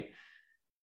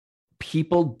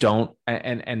people don't,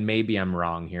 and maybe I'm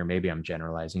wrong here, maybe I'm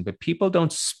generalizing, but people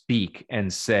don't speak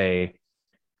and say,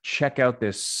 check out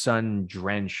this sun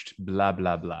drenched blah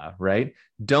blah blah, right?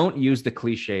 Don't use the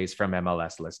cliches from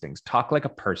MLS listings. Talk like a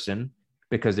person,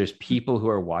 because there's people who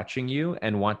are watching you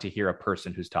and want to hear a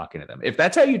person who's talking to them. If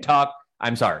that's how you talk,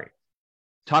 I'm sorry.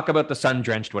 Talk about the sun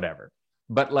drenched whatever.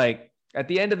 But like at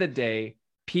the end of the day,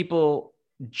 people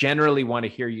generally want to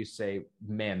hear you say,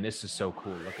 man, this is so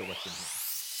cool. Look at what's in here.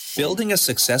 Building a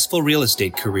successful real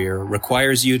estate career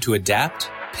requires you to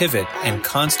adapt, pivot, and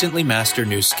constantly master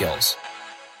new skills.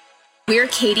 We're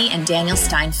Katie and Daniel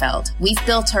Steinfeld. We've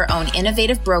built our own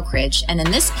innovative brokerage, and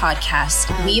in this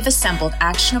podcast, we've assembled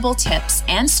actionable tips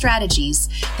and strategies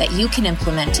that you can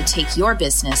implement to take your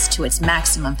business to its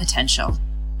maximum potential.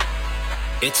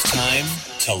 It's time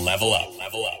to level up.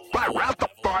 Level up.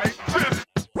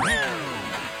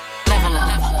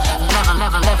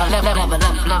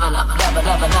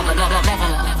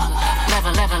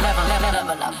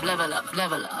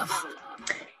 Level up.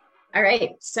 All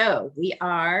right, so we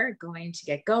are going to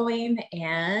get going.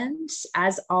 And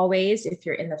as always, if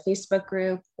you're in the Facebook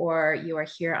group or you are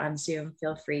here on Zoom,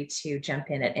 feel free to jump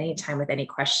in at any time with any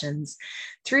questions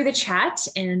through the chat,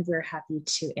 and we're happy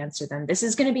to answer them. This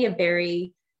is going to be a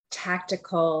very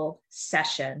tactical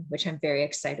session, which I'm very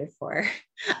excited for.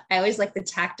 I always like the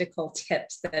tactical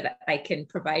tips that I can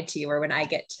provide to you, or when I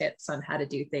get tips on how to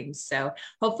do things. So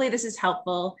hopefully this is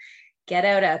helpful. Get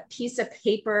out a piece of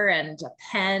paper and a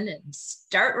pen and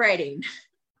start writing.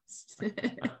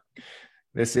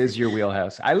 This is your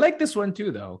wheelhouse. I like this one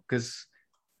too, though, because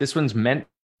this one's meant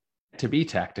to be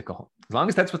tactical. As long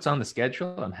as that's what's on the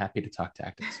schedule, I'm happy to talk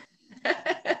tactics.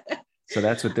 So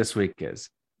that's what this week is.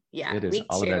 Yeah, it is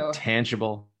all about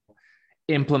tangible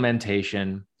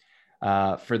implementation.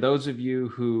 For those of you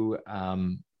who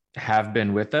have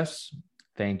been with us,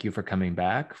 thank you for coming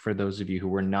back. For those of you who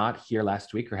were not here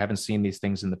last week or haven't seen these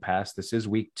things in the past, this is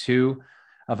week 2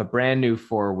 of a brand new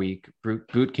 4-week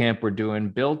boot camp we're doing,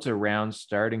 built around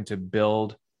starting to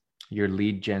build your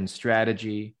lead gen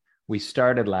strategy. We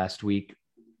started last week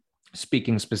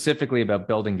speaking specifically about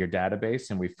building your database,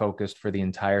 and we focused for the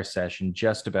entire session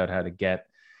just about how to get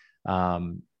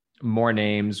more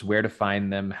names, where to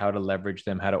find them, how to leverage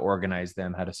them, how to organize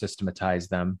them, how to systematize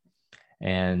them.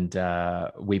 And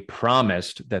we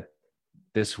promised that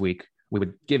this week we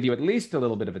would give you at least a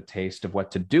little bit of a taste of what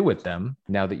to do with them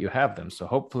now that you have them. So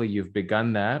hopefully you've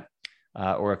begun that,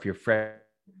 or if you're fresh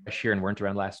here and weren't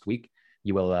around last week,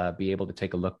 you will be able to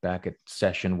take a look back at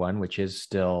session 1, which is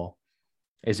still,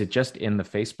 is it just in the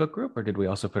Facebook group, or did we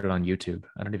also put it on YouTube?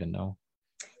 I don't even know.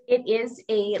 It is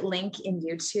a link in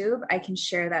YouTube. I can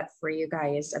share that for you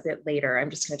guys a bit later. I'm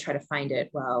just going to try to find it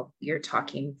while you're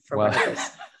talking for one of those.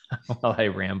 While I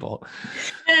ramble.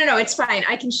 No, it's fine.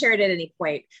 I can share it at any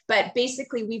point. But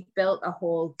basically, we've built a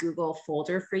whole Google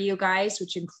folder for you guys,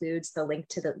 which includes the link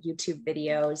to the YouTube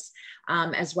videos,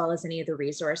 as well as any of the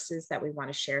resources that we want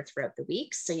to share throughout the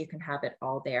week. So you can have it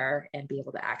all there and be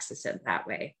able to access it that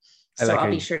way. So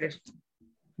I'll be sure to...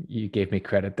 You gave me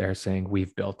credit there saying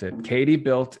we've built it. Katie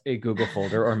built a Google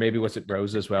folder, or maybe was it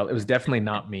Rose as well? It was definitely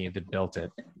not me that built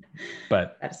it,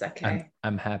 but that's okay.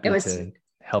 I'm happy to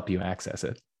help you access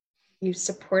it. You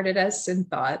supported us in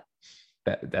thought.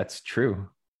 That's true.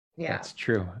 Yeah, that's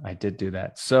true. I did do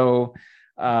that. So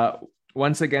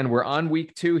once again, we're on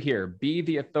week 2 here. Be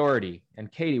the authority.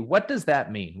 And Katie, what does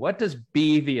that mean? What does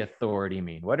be the authority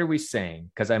mean? What are we saying?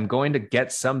 Because I'm going to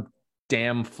get some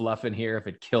damn fluff in here if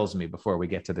it kills me before we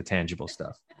get to the tangible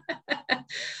stuff.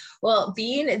 Well,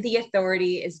 being the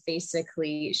authority is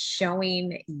basically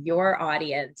showing your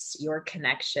audience, your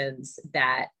connections,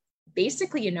 that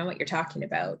basically you know what you're talking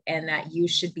about, and that you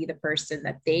should be the person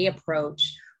that they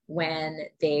approach when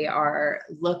they are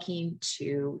looking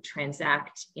to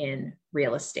transact in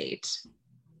real estate.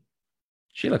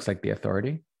 She looks like the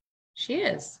authority. She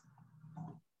is.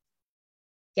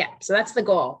 Yeah, so that's the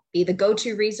goal. Be the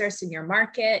go-to resource in your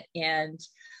market. And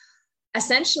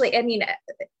essentially, I mean,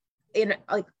 in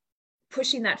like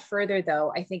pushing that further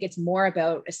though, I think it's more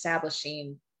about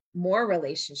establishing more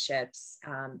relationships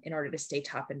in order to stay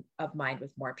top of mind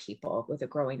with more people, with a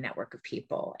growing network of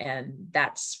people. And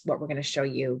that's what we're going to show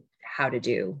you how to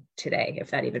do today,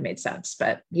 if that even made sense,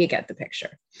 but you get the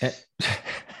picture.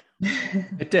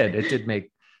 It did make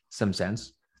some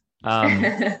sense.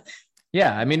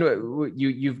 Yeah, I mean,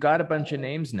 you've got a bunch of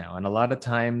names now, and a lot of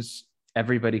times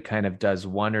everybody kind of does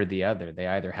one or the other. They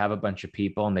either have a bunch of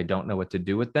people and they don't know what to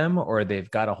do with them, or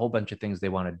they've got a whole bunch of things they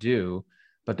want to do,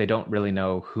 but they don't really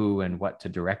know who and what to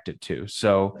direct it to.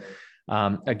 So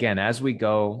again, as we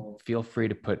go, feel free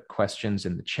to put questions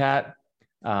in the chat.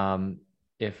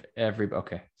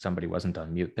 okay, somebody wasn't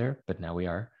on mute there, but now we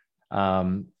are.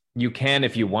 You can,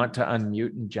 if you want to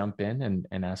unmute and jump in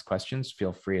and ask questions,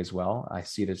 feel free as well. I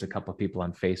see there's a couple of people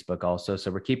on Facebook also, so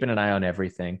we're keeping an eye on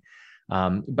everything.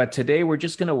 But today we're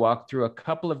just going to walk through a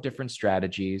couple of different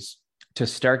strategies to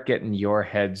start getting your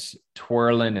heads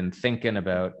twirling and thinking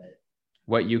about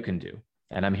what you can do.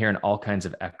 And I'm hearing all kinds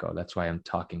of echo. That's why I'm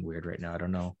talking weird right now. I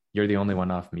don't know. You're the only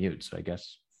one off mute, so I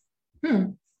guess.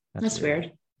 That's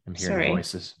weird. I'm hearing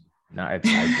voices. No, I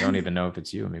don't even know if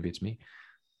it's you. Maybe it's me.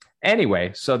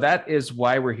 Anyway, so that is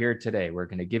why we're here today. We're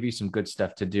going to give you some good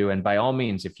stuff to do. And by all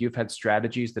means, if you've had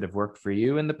strategies that have worked for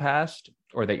you in the past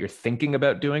or that you're thinking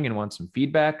about doing and want some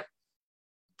feedback,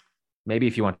 maybe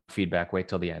if you want feedback, wait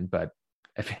till the end. But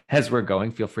as we're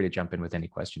going, feel free to jump in with any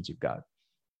questions you've got.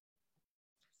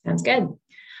 Sounds good.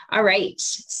 All right.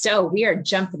 So we are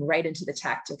jumping right into the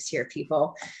tactics here,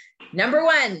 people. Number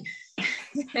one.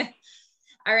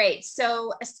 All right.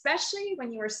 So especially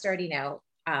when you are starting out,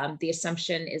 the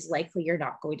assumption is likely you're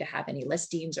not going to have any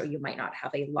listings, or you might not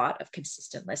have a lot of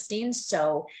consistent listings.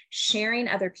 So sharing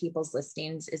other people's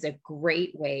listings is a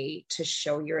great way to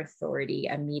show your authority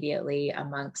immediately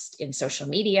in social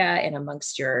media and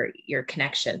amongst your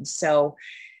connections. So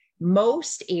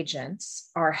most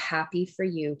agents are happy for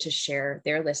you to share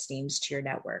their listings to your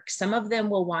network. Some of them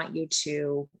will want you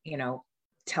to,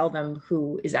 tell them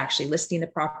who is actually listing the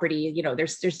property.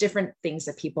 There's different things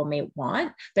that people may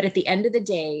want, but at the end of the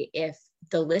day, if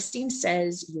the listing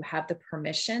says you have the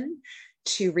permission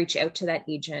to reach out to that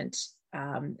agent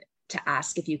to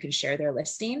ask if you can share their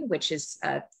listing, which is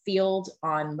a field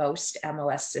on most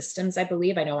MLS systems, I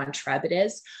believe. I know on Trev it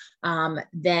is.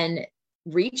 Then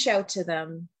reach out to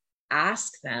them,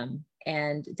 ask them.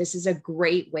 And this is a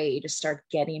great way to start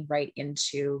getting right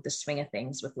into the swing of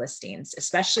things with listings,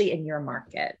 especially in your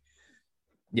market.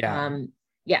 Yeah.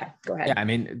 Go ahead. Yeah. I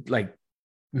mean,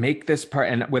 make this part,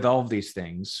 and with all of these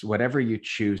things, whatever you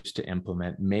choose to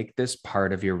implement, make this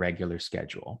part of your regular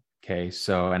schedule. Okay.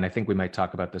 So, and I think we might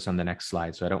talk about this on the next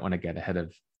slide. So I don't want to get ahead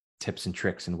of tips and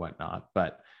tricks and whatnot,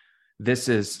 but this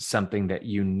is something that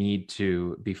you need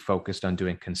to be focused on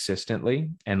doing consistently.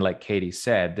 And like Katie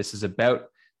said, this is about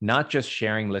not just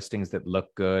sharing listings that look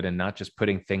good and not just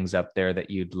putting things up there that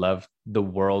you'd love the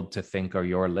world to think are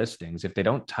your listings. If they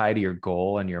don't tie to your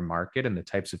goal and your market and the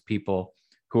types of people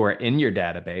who are in your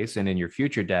database and in your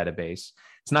future database,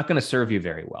 it's not going to serve you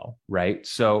very well, right?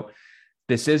 So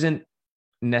this isn't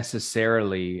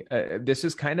necessarily, this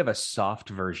is kind of a soft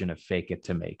version of fake it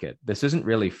to make it. This isn't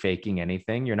really faking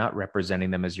anything. You're not representing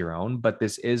them as your own, but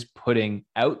this is putting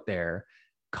out there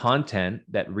content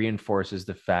that reinforces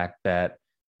the fact that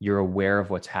you're aware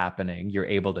of what's happening. You're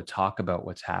able to talk about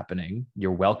what's happening.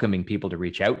 You're welcoming people to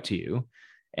reach out to you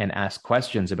and ask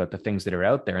questions about the things that are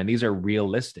out there. And these are real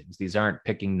listings. These aren't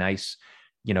picking nice,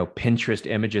 Pinterest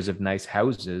images of nice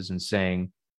houses and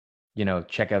saying,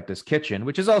 check out this kitchen,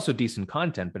 which is also decent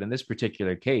content. But in this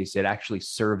particular case, it actually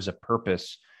serves a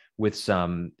purpose with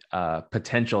some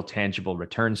potential tangible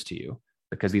returns to you,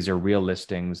 because these are real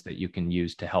listings that you can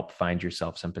use to help find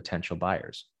yourself some potential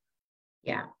buyers.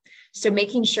 Yeah. So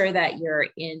making sure that you're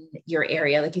in your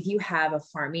area, like if you have a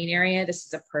farming area, this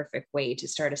is a perfect way to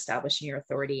start establishing your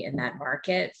authority in that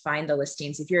market. Find the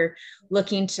listings. If you're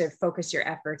looking to focus your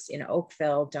efforts in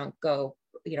Oakville, don't go,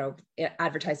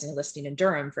 advertising a listing in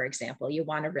Durham, for example. You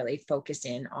want to really focus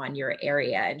in on your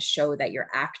area and show that you're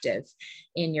active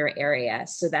in your area.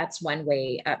 So that's one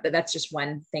way, but that's just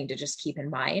one thing to just keep in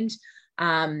mind.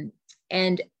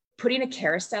 And putting a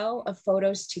carousel of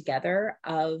photos together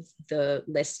of the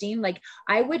listing. Like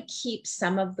I would keep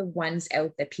some of the ones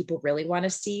out that people really want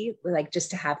to see, like just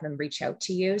to have them reach out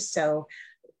to you. So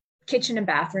kitchen and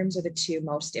bathrooms are the two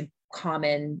most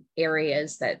common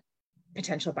areas that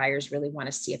potential buyers really want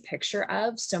to see a picture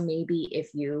of. So maybe if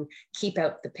you keep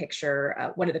out the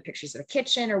picture, one of the pictures of the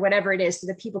kitchen or whatever it is, so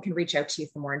that people can reach out to you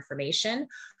for more information.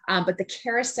 But the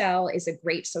carousel is a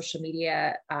great social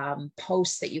media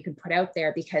post that you can put out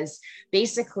there, because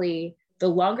basically the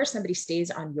longer somebody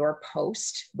stays on your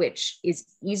post, which is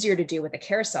easier to do with a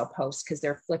carousel post because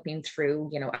they're flipping through,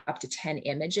 up to 10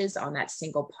 images on that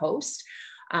single post,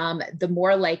 the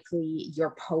more likely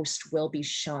your post will be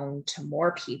shown to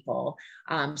more people.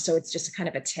 So it's just kind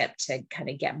of a tip to kind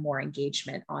of get more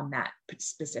engagement on that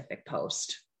specific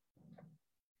post.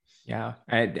 Yeah.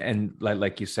 And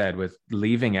like you said, with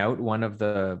leaving out one of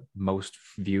the most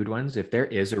viewed ones, if there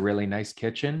is a really nice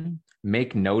kitchen,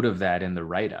 make note of that in the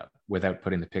write-up without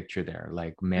putting the picture there.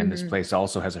 Like, man, this place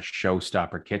also has a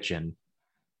showstopper kitchen.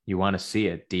 You want to see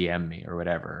it, DM me or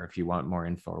whatever. If you want more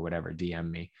info or whatever, DM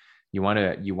me. You want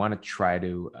to try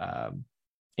to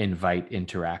invite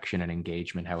interaction and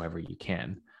engagement however you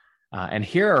can. And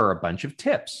here are a bunch of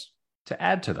tips to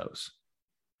add to those.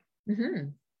 Mm-hmm.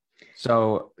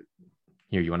 So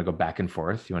here, you want to go back and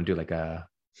forth? You want to do like a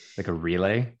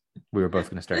relay? We were both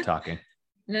going to start talking.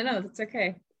 No, that's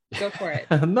okay. Go for it.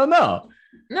 No.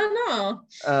 No.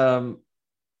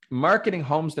 Marketing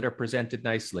homes that are presented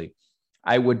nicely.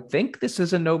 I would think this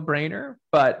is a no-brainer,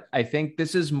 but I think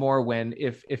this is more when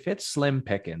if it's slim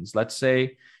pickings. Let's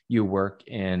say you work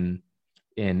in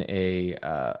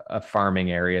a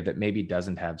farming area that maybe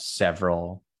doesn't have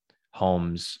several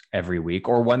homes every week,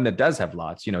 or one that does have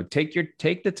lots.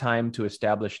 Take the time to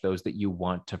establish those that you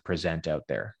want to present out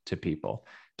there to people.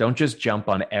 Don't just jump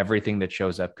on everything that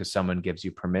shows up because someone gives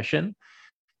you permission,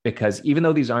 because even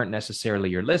though these aren't necessarily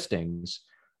your listings,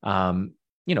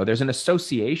 there's an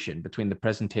association between the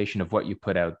presentation of what you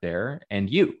put out there and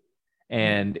you.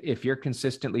 And if you're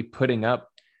consistently putting up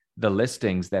the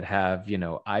listings that have,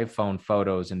 iPhone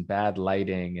photos and bad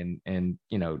lighting and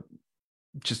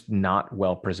just not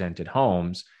well presented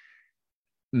homes,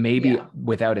 maybe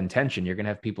without intention, you're going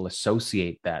to have people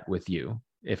associate that with you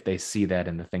if they see that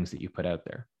in the things that you put out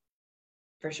there.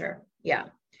 For sure. Yeah.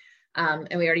 And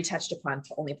we already touched upon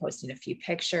only posting a few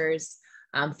pictures.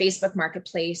 Facebook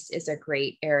Marketplace is a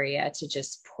great area to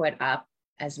just put up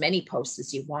as many posts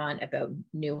as you want about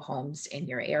new homes in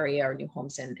your area or new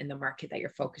homes in the market that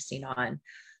you're focusing on,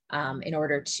 in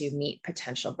order to meet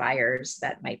potential buyers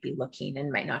that might be looking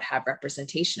and might not have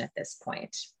representation at this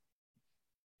point.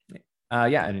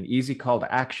 And an easy call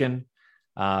to action.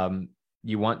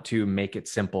 You want to make it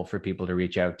simple for people to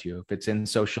reach out to you. If it's in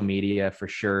social media, for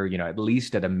sure, at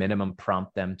least at a minimum,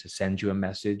 prompt them to send you a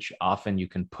message. Often you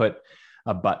can put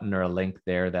a button or a link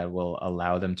there that will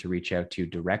allow them to reach out to you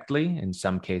directly. In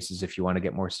some cases, if you want to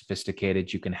get more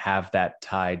sophisticated, you can have that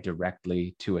tied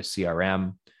directly to a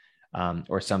CRM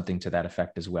or something to that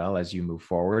effect as well as you move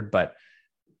forward. But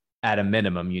at a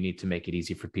minimum, you need to make it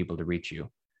easy for people to reach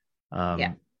you.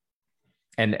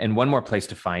 And one more place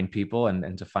to find people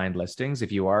and to find listings,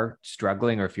 if you are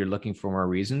struggling or if you're looking for more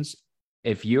reasons,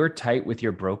 if you're tight with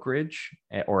your brokerage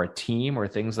or a team or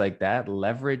things like that,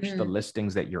 leverage the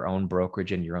listings that your own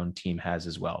brokerage and your own team has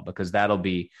as well, because that'll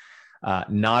be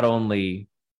not only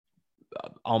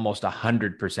almost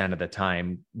 100% of the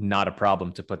time not a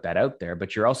problem to put that out there,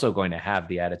 but you're also going to have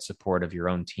the added support of your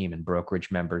own team and brokerage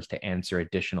members to answer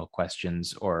additional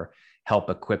questions or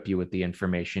help equip you with the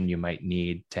information you might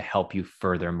need to help you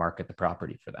further market the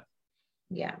property for them.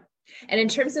 Yeah. And in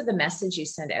terms of the message you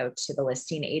send out to the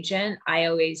listing agent, I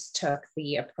always took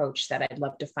the approach that I'd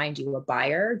love to find you a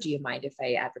buyer. Do you mind if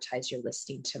I advertise your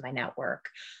listing to my network?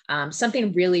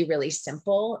 Something really, really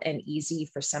simple and easy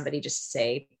for somebody just to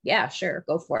say, yeah, sure,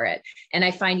 go for it. And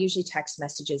I find usually text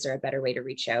messages are a better way to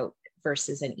reach out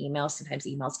versus an email. Sometimes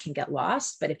emails can get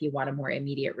lost, but if you want a more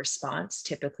immediate response,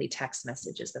 typically text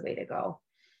message is the way to go.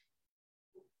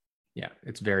 Yeah,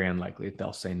 it's very unlikely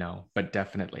they'll say no, but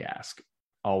definitely ask.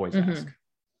 Always ask.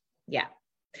 Yeah.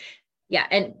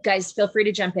 And guys, feel free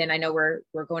to jump in. I know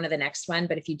we're going to the next one,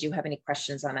 but if you do have any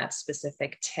questions on that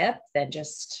specific tip, then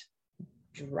just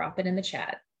drop it in the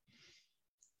chat.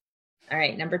 All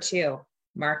right. Number 2,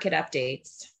 market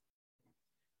updates.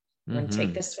 You want to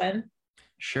take this one?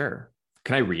 Sure.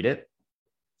 Can I read it?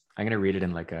 I'm going to read it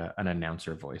in like an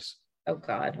announcer voice. Oh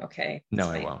God. Okay.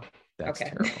 No, I won't. That's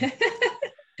terrible.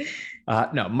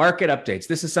 No, market updates.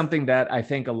 This is something that I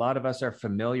think a lot of us are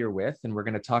familiar with, and we're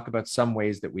going to talk about some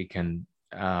ways that we can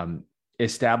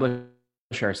establish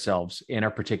ourselves in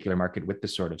our particular market with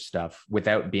this sort of stuff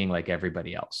without being like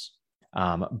everybody else.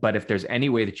 But if there's any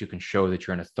way that you can show that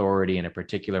you're an authority in a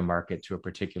particular market to a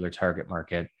particular target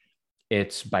market,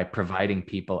 it's by providing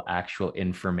people actual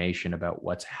information about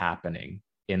what's happening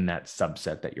in that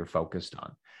subset that you're focused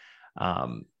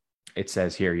on. It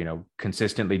says here,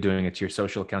 consistently doing it to your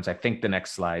social accounts. I think the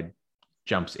next slide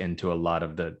jumps into a lot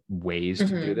of the ways to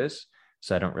do this.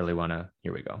 So I don't really want to,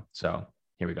 here we go. So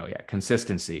here we go. Yeah.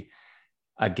 Consistency.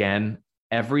 Again,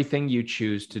 everything you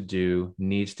choose to do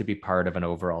needs to be part of an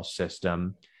overall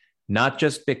system, not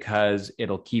just because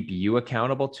it'll keep you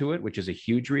accountable to it, which is a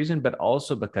huge reason, but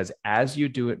also because as you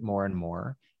do it more and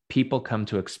more, people come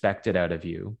to expect it out of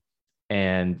you.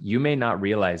 And you may not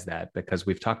realize that because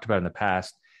we've talked about in the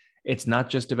past, it's not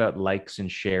just about likes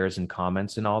and shares and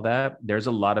comments and all that. There's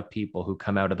a lot of people who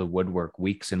come out of the woodwork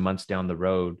weeks and months down the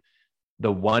road.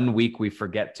 The one week we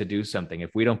forget to do something,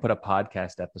 if we don't put a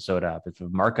podcast episode up, if a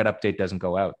market update doesn't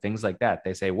go out, things like that,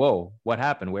 they say, whoa, what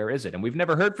happened? Where is it? And we've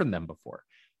never heard from them before.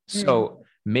 So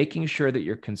making sure that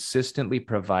you're consistently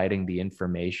providing the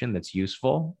information that's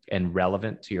useful and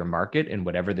relevant to your market and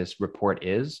whatever this report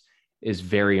is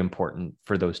very important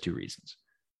for those 2 reasons.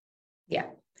 Yeah.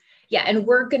 Yeah. And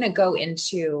we're going to go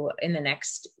into in the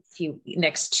next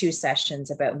two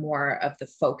sessions about more of the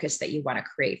focus that you want to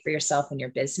create for yourself and your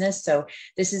business. So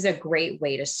this is a great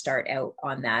way to start out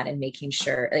on that and making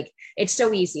sure, like, it's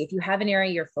so easy. If you have an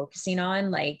area you're focusing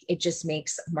on, like, it just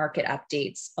makes market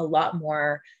updates a lot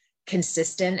more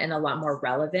consistent and a lot more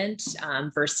relevant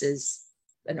versus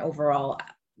an overall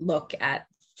look at,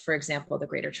 for example, the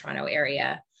Greater Toronto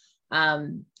area.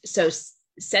 So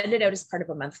send it out as part of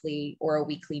a monthly or a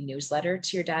weekly newsletter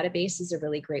to your database is a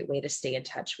really great way to stay in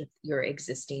touch with your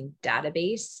existing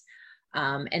database.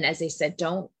 And as I said,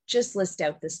 don't just list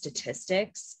out the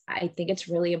statistics. I think it's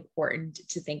really important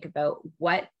to think about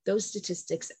what those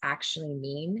statistics actually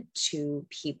mean to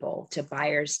people, to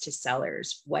buyers, to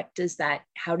sellers.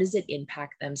 How does it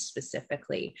impact them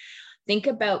specifically? Think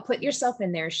about, put yourself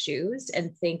in their shoes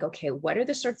and think, okay, what are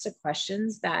the sorts of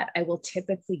questions that I will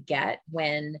typically get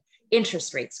when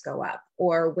interest rates go up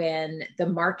or when the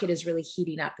market is really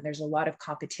heating up and there's a lot of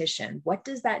competition? What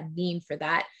does that mean for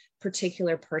that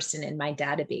particular person in my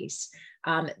database?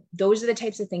 Those are the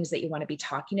types of things that you want to be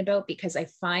talking about, because I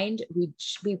find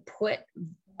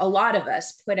a lot of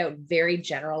us put out very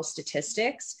general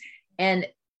statistics and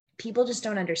people just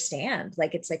don't understand.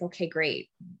 Like, it's like, okay, great.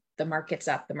 The market's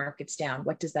up, the market's down.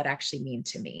 What does that actually mean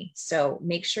to me? So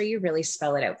make sure you really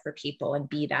spell it out for people and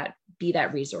be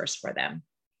that resource for them.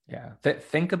 Yeah.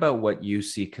 Think about what you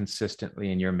see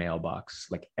consistently in your mailbox,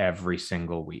 like every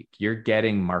single week. You're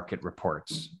getting market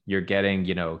reports. You're getting,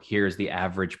 here's the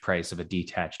average price of a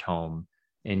detached home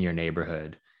in your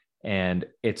neighborhood. And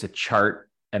it's a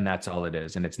chart, and that's all it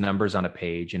is. And it's numbers on a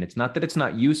page. And it's not that it's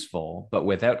not useful, but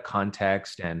without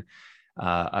context and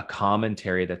a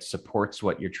commentary that supports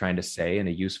what you're trying to say in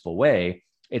a useful way,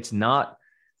 it's not,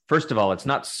 first of all, it's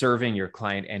not serving your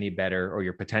client any better or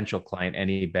your potential client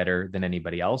any better than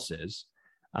anybody else's.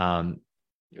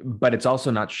 But it's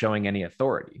also not showing any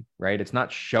authority, right? It's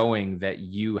not showing that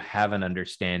you have an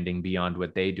understanding beyond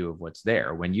what they do of what's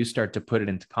there. When you start to put it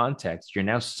into context, you're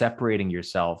now separating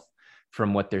yourself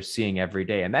from what they're seeing every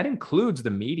day. And that includes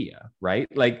the media, right?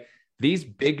 Like, these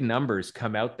big numbers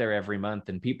come out there every month,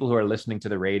 and people who are listening to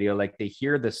the radio, like, they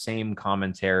hear the same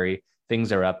commentary.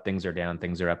 Things are up, things are down,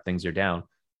 things are up, things are down.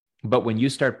 But when you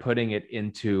start putting it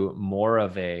into more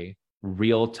of a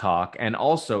real talk and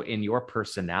also in your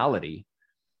personality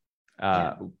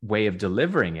way of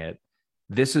delivering it,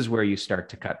 this is where you start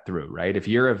to cut through, right? If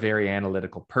you're a very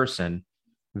analytical person,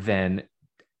 then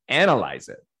analyze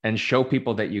it and show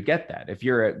people that you get that. If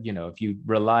you're, if you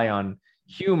rely on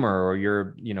humor or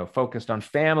you're, focused on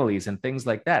families and things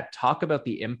like that, talk about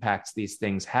the impacts these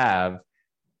things have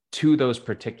to those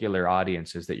particular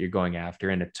audiences that you're going after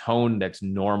in a tone that's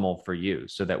normal for you,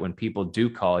 so that when people do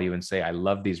call you and say, I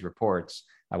love these reports,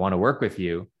 I want to work with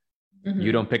you,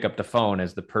 you don't pick up the phone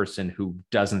as the person who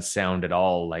doesn't sound at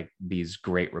all like these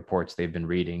great reports they've been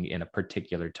reading in a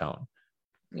particular tone.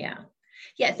 Yeah.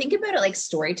 Yeah. Think about it like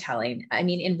storytelling. I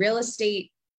mean, in real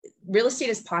estate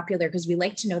is popular because we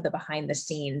like to know the behind the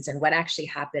scenes and what actually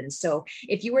happens. So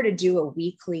if you were to do a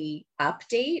weekly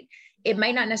update, it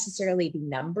might not necessarily be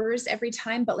numbers every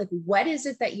time, but like, what is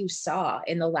it that you saw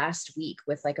in the last week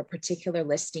with like a particular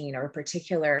listing or a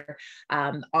particular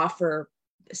offer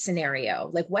scenario?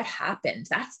 Like, what happened?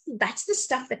 That's the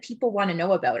stuff that people want to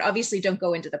know about. Obviously, don't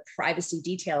go into the privacy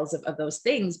details of those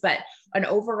things, but an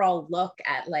overall look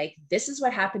at like, this is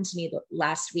what happened to me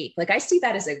last week. Like, I see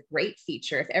that as a great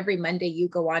feature. If every Monday you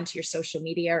go onto your social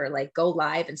media or like go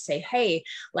live and say, hey,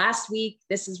 last week,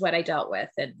 this is what I dealt with.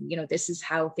 And, this is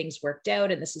how things worked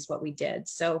out. And this is what we did.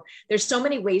 So there's so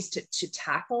many ways to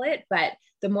tackle it, but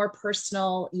the more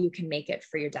personal you can make it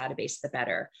for your database, the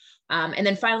better. And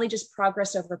then finally, just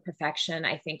progress over perfection.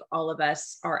 I think all of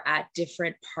us are at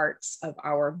different parts of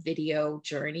our video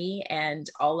journey, and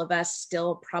all of us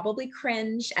still probably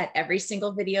cringe at every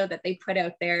single video that they put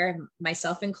out there,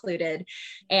 myself included.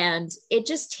 And it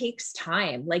just takes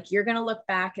time. Like, you're going to look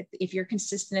back if you're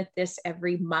consistent at this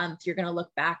every month, you're going to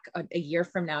look back a year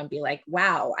from now and be like,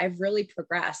 wow, I've really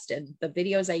progressed. And the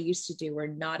videos I used to do were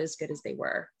not as good as they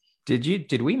were.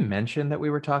 Did we mention that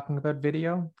we were talking about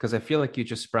video? Because I feel like you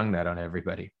just sprung that on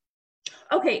everybody.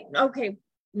 Okay.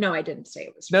 No, I didn't say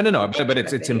it was. No. But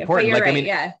it's important. Like, right, I mean,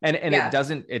 yeah. And yeah.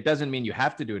 it doesn't mean you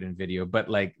have to do it in video, but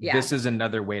like, this is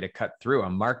another way to cut through a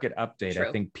market update. True.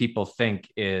 I think people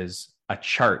think is a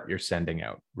chart you're sending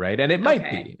out, right? And it might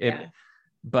be,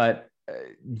 but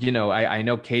I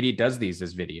know Katie does these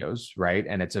as videos, right?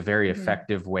 And it's a very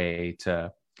effective way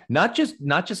to not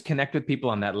just connect with people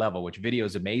on that level, which video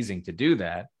is amazing to do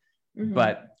that.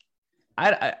 But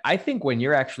I think when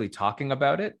you're actually talking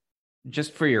about it,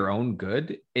 just for your own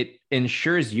good, it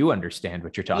ensures you understand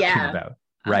what you're talking about,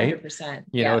 right? 100%.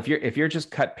 You know, if you're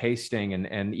just cut pasting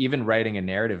and even writing a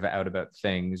narrative out about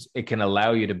things, it can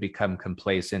allow you to become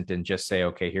complacent and just say,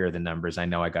 okay, here are the numbers. I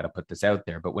know I got to put this out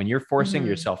there. But when you're forcing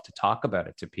yourself to talk about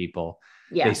it to people,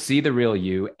 they see the real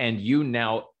you, and you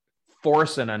now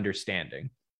force an understanding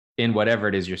in whatever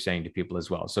it is you're saying to people as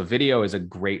well. So video is a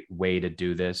great way to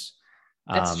do this.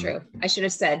 That's true. I should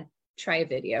have said, try a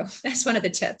video. That's one of the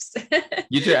tips.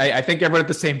 You did. I think everyone at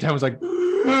the same time was like,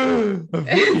 a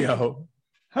video.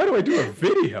 How do I do a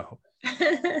video?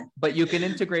 But you can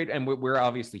integrate, and we're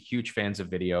obviously huge fans of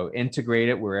video. Integrate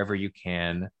it wherever you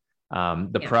can.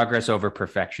 The progress over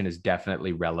perfection is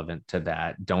definitely relevant to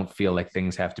that. Don't feel like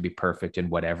things have to be perfect in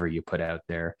whatever you put out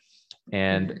there.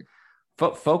 And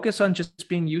focus on just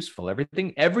being useful.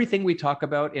 Everything we talk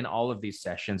about in all of these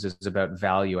sessions is about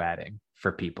value adding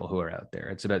for people who are out there.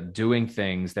 It's about doing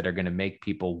things that are going to make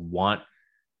people want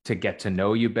to get to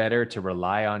know you better, to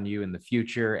rely on you in the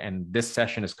future. And this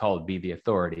session is called Be the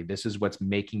Authority. This is what's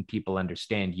making people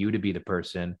understand you to be the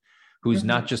person who's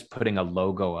not just putting a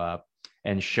logo up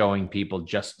and showing people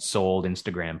just sold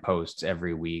Instagram posts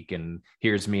every week. And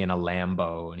here's me in a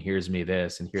Lambo, and here's me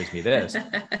this, and here's me this,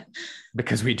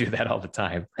 because we do that all the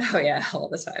time. Oh yeah, all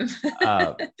the time.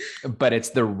 But it's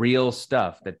the real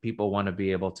stuff that people want to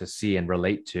be able to see and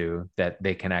relate to, that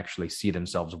they can actually see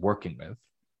themselves working with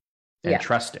and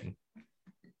trusting.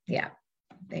 Yeah,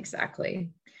 exactly.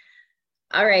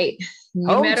 All right.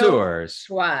 Home tours.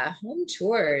 Home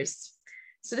tours.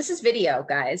 So this is video,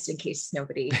 guys, in case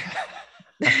nobody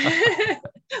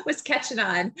was catching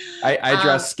on. I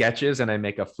draw sketches and I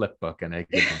make a flip book and I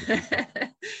give them to people.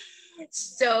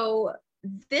 So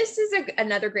this is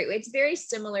another great way. It's very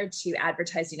similar to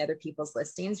advertising other people's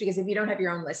listings, because if you don't have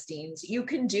your own listings, you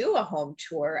can do a home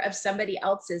tour of somebody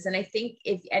else's. And I think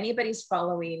if anybody's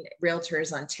following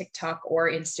realtors on TikTok or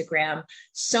Instagram,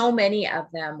 so many of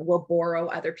them will borrow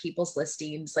other people's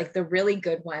listings, like the really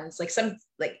good ones, like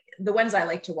the ones I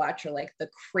like to watch are like the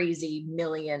crazy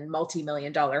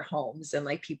multi-million dollar homes. And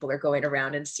like people are going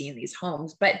around and seeing these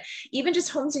homes, but even just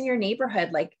homes in your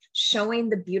neighborhood, like showing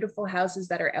the beautiful houses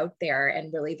that are out there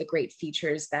and really the great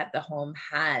features that the home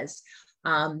has,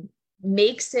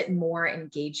 makes it more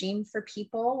engaging for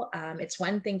people. It's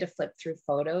one thing to flip through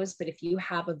photos, but if you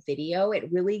have a video,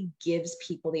 it really gives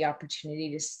people the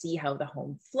opportunity to see how the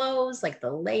home flows, like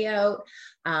the layout,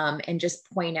 and just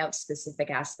point out specific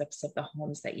aspects of the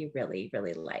homes that you really,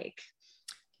 really like.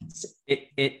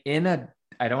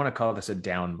 I don't want to call this a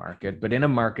down market, but in a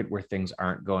market where things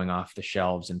aren't going off the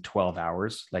shelves in 12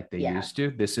 hours like they used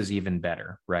to, this is even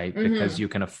better, right? Because you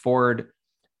can afford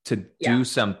to do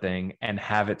something and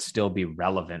have it still be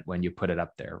relevant when you put it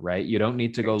up there, right? You don't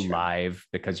need to go live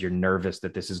because you're nervous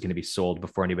that this is going to be sold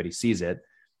before anybody sees it.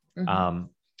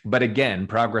 But again,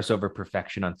 progress over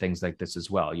perfection on things like this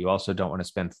as well. You also don't want to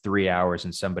spend 3 hours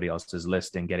in somebody else's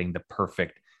listing getting the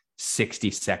perfect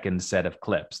 60-second set of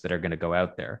clips that are going to go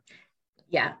out there.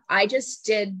 Yeah, I just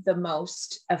did the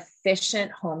most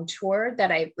efficient home tour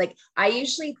that I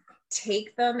usually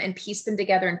take them and piece them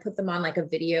together and put them on like a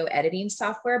video editing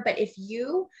software. But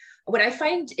what I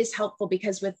find is helpful,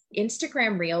 because with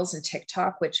Instagram Reels and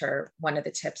TikTok, which are one of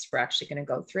the tips we're actually going to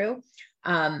go through.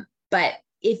 But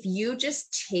if you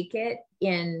just take it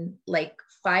in like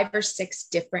 5 or 6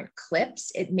 different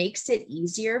clips, it makes it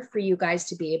easier for you guys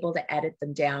to be able to edit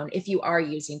them down if you are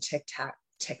using TikTok.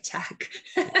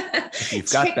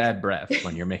 You've got bad breath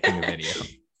when you're making a video.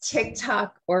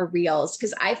 TikTok or Reels,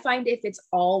 because I find if it's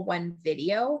all one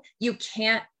video, you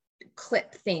can't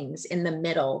clip things in the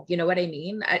middle. You know what I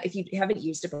mean? If you haven't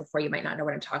used it before, you might not know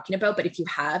what I'm talking about, but if you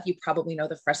have, you probably know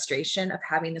the frustration of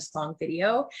having this long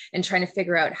video and trying to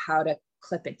figure out how to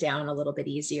clip it down a little bit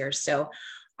easier. So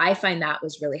I find that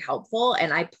was really helpful.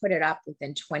 And I put it up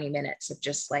within 20 minutes of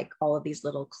just like all of these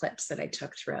little clips that I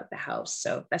took throughout the house.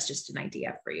 So that's just an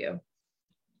idea for you.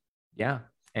 Yeah.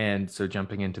 And so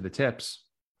jumping into the tips,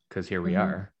 because here we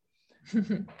are.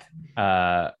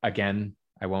 Again,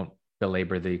 I won't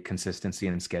belabor the consistency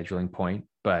and scheduling point,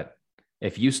 but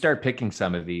if you start picking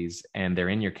some of these and they're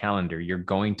in your calendar, you're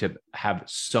going to have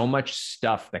so much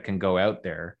stuff that can go out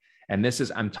there. And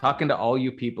I'm talking to all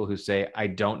you people who say, I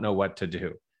don't know what to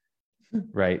do,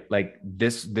 right? Like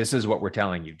this is what we're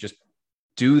telling you. Just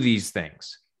do these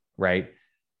things, right?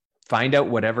 Find out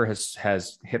whatever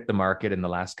has hit the market in the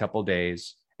last couple of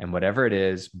days, and whatever it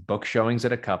is, book showings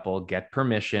at a couple, get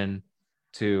permission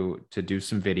to do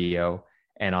some video,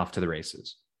 and off to the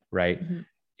races, right?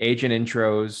 Agent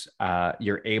intros,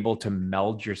 you're able to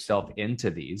meld yourself into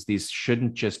these. These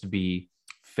shouldn't just be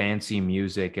fancy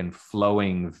music and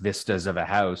flowing vistas of a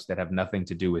house that have nothing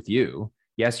to do with you.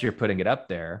 Yes, you're putting it up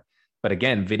there, but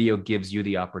again, video gives you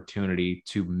the opportunity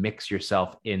to mix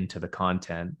yourself into the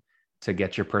content, to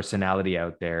get your personality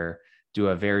out there, do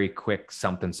a very quick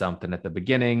something something at the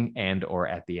beginning and or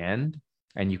at the end,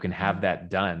 and you can have that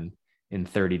done in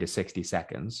 30 to 60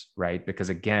 seconds, right? Because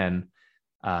again,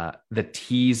 the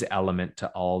tease element to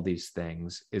all these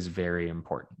things is very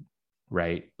important,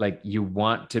 right? Like you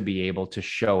want to be able to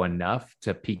show enough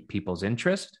to pique people's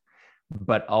interest,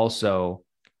 but also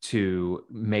to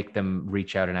make them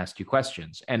reach out and ask you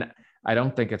questions. And I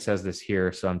don't think it says this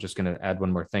here, so I'm just going to add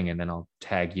one more thing and then I'll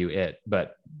tag you it.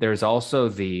 But there's also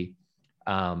the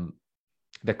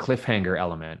cliffhanger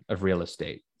element of real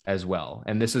estate as well.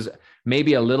 And this is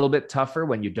maybe a little bit tougher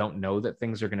when you don't know that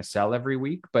things are going to sell every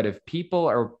week. But if people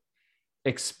are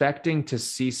expecting to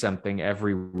see something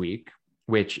every week,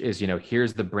 which is,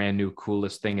 here's the brand new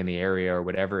coolest thing in the area or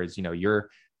whatever is, your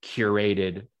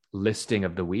curated listing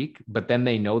of the week, but then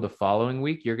they know the following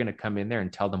week, you're going to come in there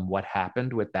and tell them what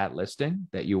happened with that listing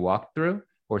that you walked through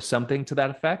or something to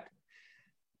that effect.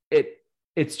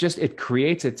 It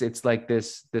creates it's like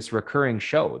this recurring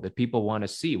show that people want to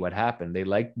see what happened. They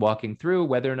like walking through,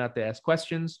 whether or not they ask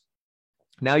questions.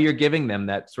 Now you're giving them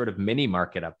that sort of mini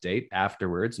market update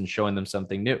afterwards and showing them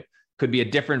something new. Could be a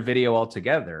different video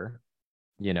altogether.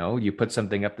 You put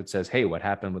something up that says, hey, what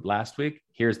happened with last week?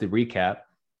 Here's the recap.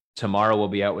 Tomorrow we'll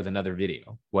be out with another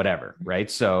video, whatever, right?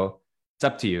 So it's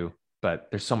up to you, but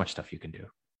there's so much stuff you can do.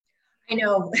 I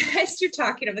know, as you're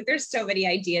talking about, there's so many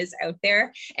ideas out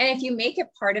there. And if you make it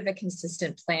part of a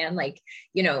consistent plan, like,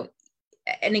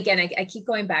 and again, I keep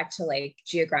going back to like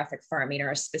geographic farming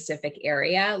or a specific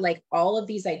area, like all of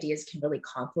these ideas can really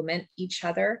complement each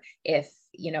other if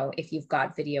you've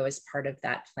got video as part of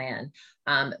that plan.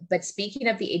 But speaking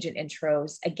of the agent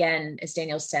intros, again, as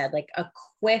Daniel said, like a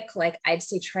quick, like I'd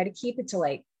say try to keep it to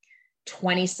like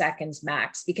 20 seconds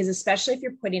max, because especially if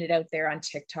you're putting it out there on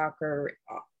TikTok or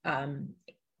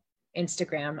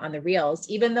Instagram on the reels,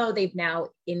 even though they've now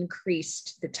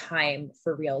increased the time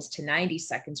for reels to 90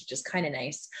 seconds, which is kind of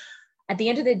nice. At the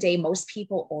end of the day, most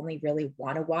people only really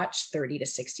want to watch 30 to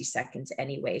 60 seconds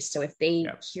anyway. So if they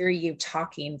hear you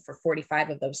talking for 45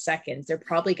 of those seconds, they're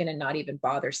probably going to not even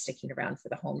bother sticking around for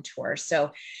the home tour.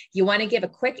 So you want to give a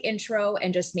quick intro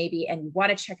and just and you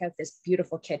want to check out this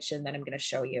beautiful kitchen that I'm going to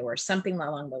show you, or something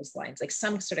along those lines, like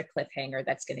some sort of cliffhanger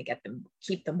that's going to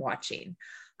keep them watching.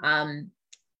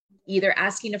 Either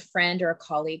asking a friend or a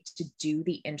colleague to do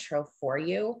the intro for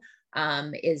you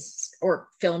or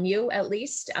film you at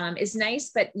least, is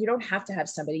nice, but you don't have to have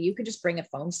somebody. You can just bring a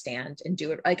phone stand and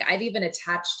do it. Like I've even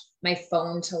attached my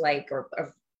phone to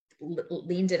or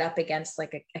leaned it up against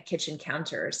like a kitchen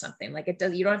counter or something. Like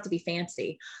you don't have to be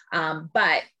fancy.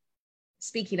 But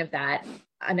speaking of that,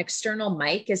 an external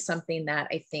mic is something that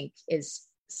I think is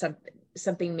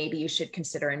something maybe you should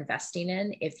consider investing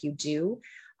in if you do.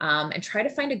 And try to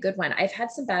find a good one. I've had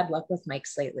some bad luck with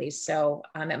mics lately, so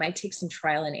it might take some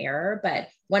trial and error, but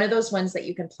one of those ones that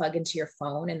you can plug into your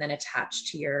phone and then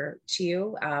attach to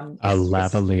you. A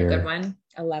lavalier. A good one.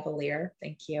 A lavalier.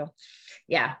 Thank you.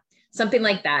 Yeah. Something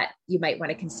like that you might want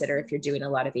to consider if you're doing a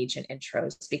lot of agent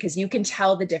intros, because you can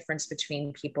tell the difference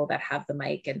between people that have the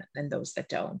mic and those that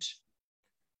don't.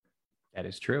 That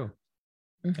is true.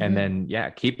 Mm-hmm. And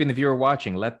then, keeping the viewer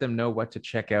watching, let them know what to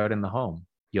check out in the home.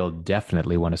 You'll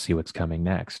definitely want to see what's coming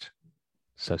next.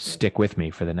 So stick with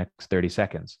me for the next 30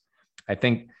 seconds. I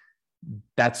think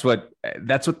that's what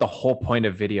the whole point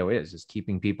of video is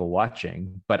keeping people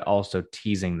watching, but also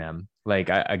teasing them. Like,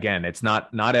 again, it's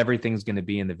not everything's going to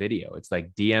be in the video. It's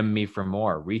like, DM me for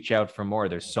more, reach out for more.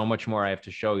 There's so much more I have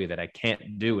to show you that I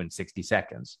can't do in 60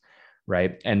 seconds.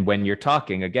 Right. And when you're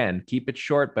talking, again, keep it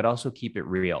short, but also keep it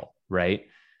real. Right.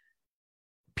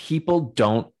 People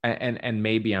don't, and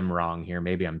maybe I'm wrong here,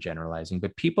 maybe I'm generalizing,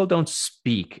 but people don't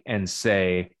speak and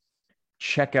say,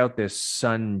 check out this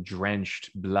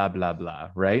sun-drenched blah, blah, blah,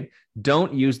 right?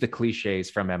 Don't use the cliches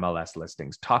from MLS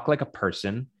listings. Talk like a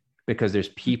person, because there's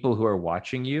people who are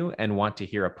watching you and want to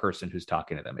hear a person who's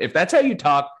talking to them. If that's how you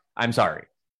talk, I'm sorry.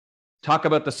 Talk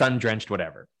about the sun-drenched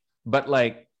whatever. But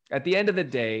like at the end of the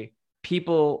day,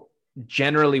 people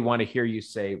generally want to hear you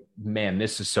say, man,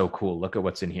 this is so cool. Look at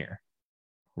what's in here.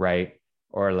 Right.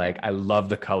 Or like, I love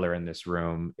the color in this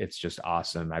room. It's just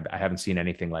awesome. I haven't seen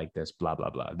anything like this, blah, blah,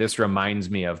 blah. This reminds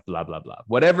me of blah, blah, blah,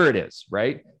 whatever it is.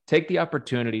 Right. Take the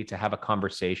opportunity to have a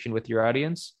conversation with your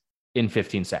audience in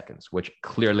 15 seconds, which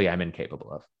clearly I'm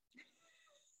incapable of.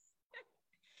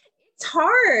 It's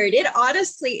hard. It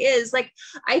honestly is. Like,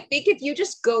 I think if you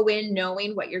just go in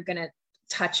knowing what you're going to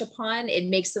touch upon, it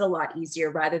makes it a lot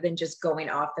easier rather than just going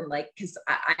off and like, because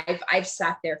I've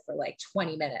sat there for like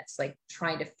 20 minutes, like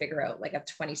trying to figure out like a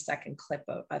 20-second clip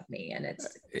of me. And it's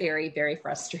very, very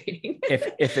frustrating.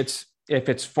 if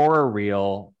it's for a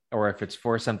reel, or if it's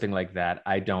for something like that,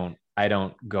 I don't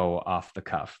go off the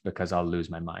cuff, because I'll lose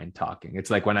my mind talking. It's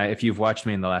like if you've watched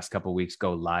me in the last couple of weeks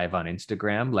go live on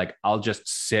Instagram, like I'll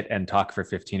just sit and talk for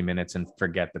 15 minutes and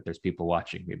forget that there's people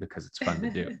watching me, because it's fun to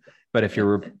do. But if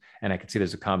you're, and I can see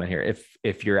there's a comment here,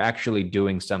 if you're actually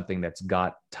doing something that's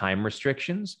got time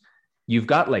restrictions, you've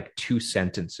got like 2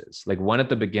 sentences, like one at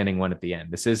the beginning, one at the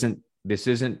end. This isn't,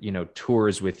 you know,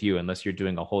 tours with you, unless you're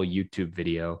doing a whole YouTube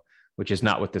video, which is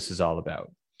not what this is all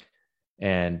about.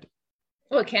 And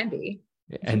well, it can be.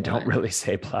 And don't really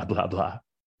say blah, blah, blah.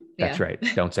 That's right.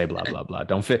 Don't say blah, blah, blah.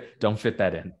 Don't fit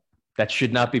that in. That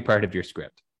should not be part of your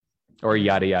script, or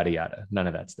yada, yada, yada. None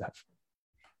of that stuff.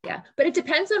 Yeah. But it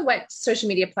depends on what social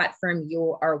media platform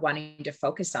you are wanting to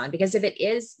focus on, because if it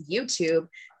is YouTube,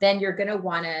 then you're going to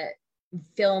want to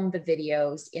film the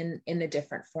videos in the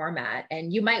different format,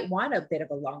 and you might want a bit of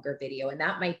a longer video, and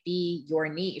that might be your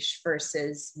niche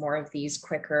versus more of these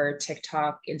quicker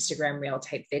TikTok, Instagram reel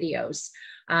type videos.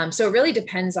 So it really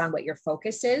depends on what your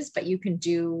focus is, but you can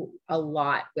do a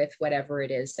lot with whatever it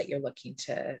is that you're looking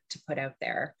to put out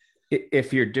there.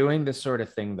 If you're doing this sort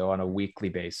of thing though on a weekly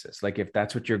basis, like if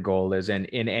that's what your goal is, and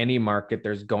in any market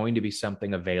there's going to be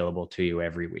something available to you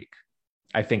every week,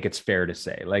 I think it's fair to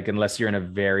say, like, unless you're in a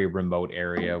very remote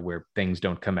area where things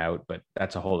don't come out, but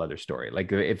that's a whole other story.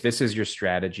 Like if this is your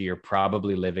strategy, you're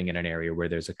probably living in an area where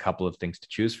there's a couple of things to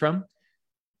choose from.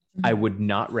 I would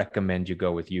not recommend you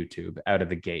go with YouTube out of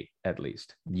the gate, at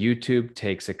least. YouTube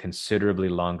takes a considerably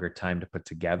longer time to put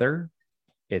together.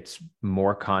 It's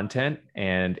more content.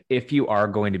 And if you are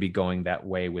going to be going that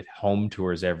way with home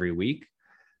tours every week,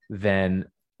 then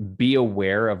be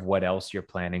aware of what else you're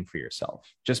planning for yourself.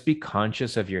 Just be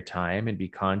conscious of your time and be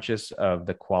conscious of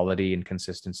the quality and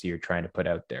consistency you're trying to put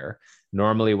out there.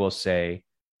 Normally we'll say,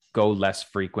 go less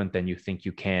frequent than you think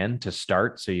you can to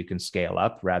start, so you can scale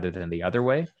up, rather than the other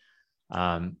way.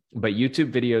 But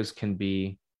YouTube videos can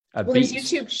be there's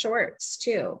YouTube shorts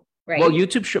too, right? Well,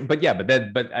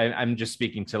 but I'm just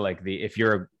speaking to like if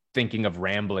you're thinking of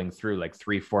rambling through like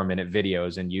 3-4 minute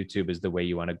videos and YouTube is the way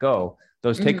you want to go,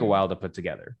 those take a while to put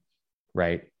together,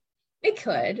 right? It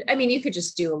could. I mean, you could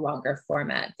just do a longer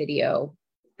format video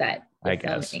that I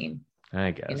guess, you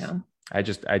know, I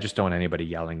just don't want anybody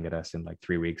yelling at us in like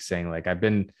 3 weeks saying like, I've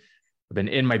been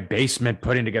in my basement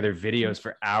putting together videos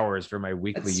for hours for my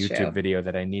weekly YouTube video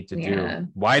that I need to do.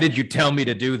 Why did you tell me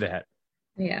to do that?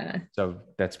 Yeah. So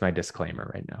that's my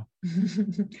disclaimer right now.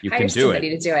 You Hire can do somebody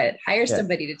to do it. Hire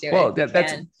somebody to do it. Well,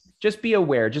 that's just be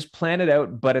aware, just plan it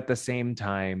out. But at the same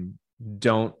time,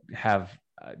 don't have,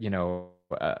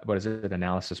 what is it?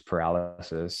 Analysis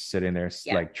paralysis, sitting there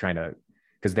like trying to,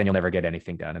 because then you'll never get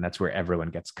anything done. And that's where everyone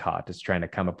gets caught, is trying to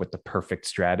come up with the perfect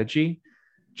strategy.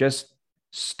 Just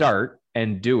start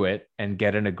and do it and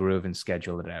get in a groove and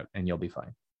schedule it out, and you'll be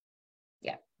fine.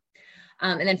 Yeah.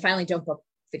 And then finally, don't book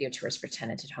video tours for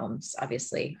tenanted homes.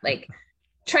 Obviously, like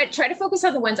try to focus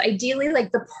on the ones, ideally,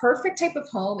 like the perfect type of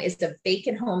home is the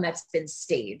vacant home that's been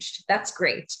staged. That's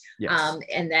great. Yes.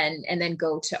 And then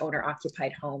go to owner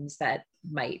occupied homes that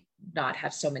might not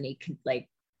have so many like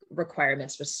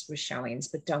requirements with showings,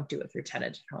 but don't do it through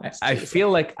tenanted homes. I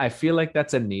feel like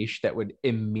that's a niche that would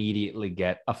immediately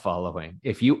get a following.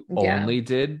 If you only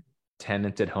did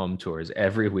tenanted home tours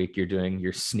every week,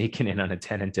 you're sneaking in on a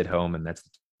tenanted home, and that's the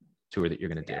tour that you're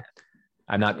going to do.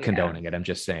 I'm not condoning it. I'm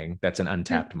just saying that's an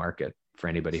untapped market for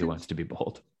anybody who wants to be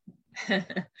bold.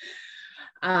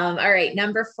 All right.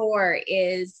 Number 4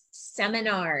 is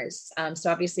seminars.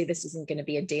 So obviously this isn't going to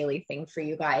be a daily thing for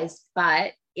you guys,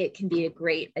 but it can be a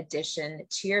great addition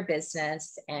to your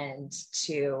business and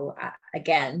to,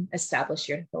 again, establish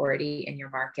your authority in your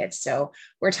market. So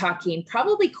we're talking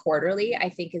probably quarterly, I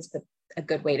think is a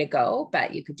good way to go,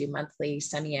 but you could do monthly,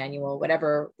 semi-annual,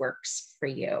 whatever works for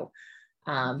you.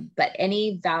 But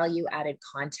any value added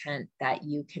content that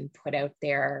you can put out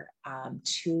there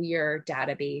to your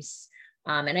database.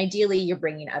 And ideally you're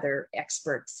bringing other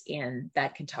experts in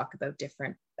that can talk about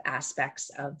different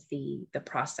aspects of the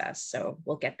process. So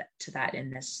we'll get to that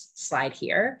in this slide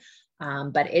here.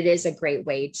 But it is a great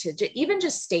way to even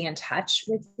just stay in touch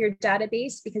with your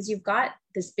database, because you've got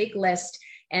this big list.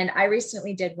 And I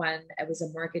recently did one. It was a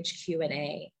mortgage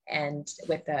Q&A and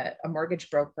with a mortgage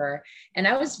broker. And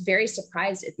I was very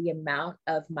surprised at the amount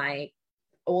of my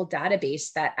old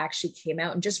database that actually came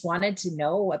out and just wanted to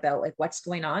know about like what's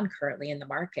going on currently in the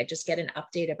market, just get an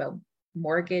update about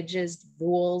mortgages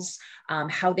rules,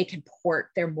 how they can port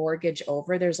their mortgage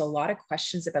over. There's a lot of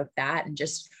questions about that, and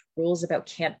just rules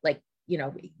about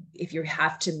if you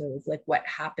have to move, like what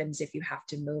happens if you have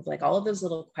to move, like all of those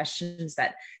little questions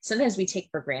that sometimes we take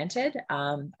for granted,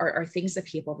 are things that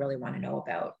people really want to know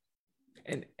about.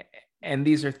 And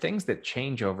these are things that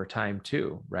change over time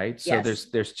too, right? So Yes.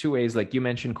 there's two ways, like you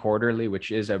mentioned quarterly, which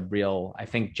is I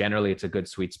think generally it's a good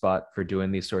sweet spot for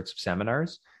doing these sorts of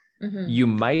seminars. Mm-hmm. You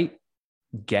might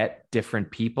get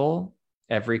different people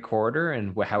every quarter,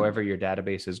 and however your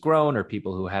database has grown, or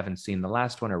people who haven't seen the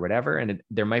last one or whatever, and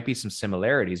there might be some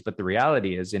similarities, but the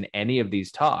reality is in any of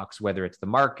these talks, whether it's the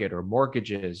market or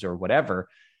mortgages or whatever,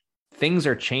 things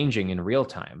are changing in real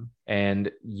time,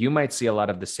 and you might see a lot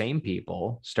of the same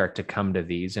people start to come to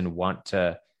these and want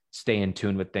to stay in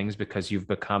tune with things because you've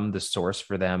become the source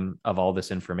for them of all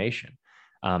this information.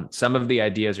 Some of the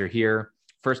ideas are here.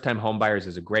 First time homebuyers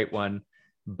is a great one,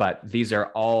 but these are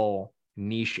all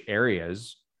niche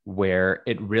areas where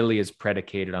it really is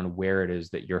predicated on where it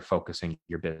is that you're focusing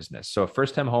your business. So if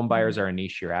first time homebuyers are a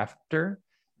niche you're after,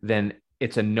 then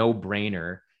it's a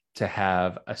no-brainer to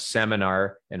have a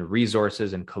seminar, and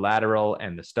resources and collateral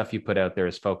and the stuff you put out there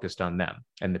is focused on them,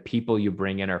 and the people you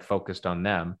bring in are focused on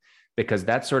them, because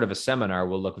that sort of a seminar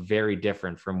will look very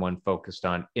different from one focused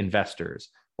on investors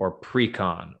or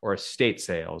pre-con or estate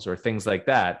sales or things like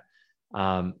that.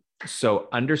 So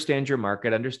understand your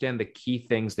market, understand the key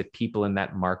things that people in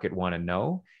that market want to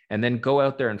know, and then go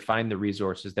out there and find the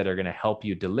resources that are going to help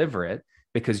you deliver it,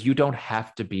 because you don't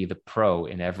have to be the pro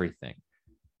in everything.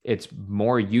 It's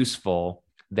more useful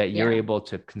that you're able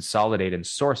to consolidate and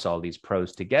source all these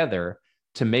pros together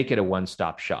to make it a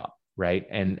one-stop shop, right?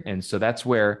 And so that's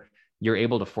where you're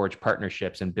able to forge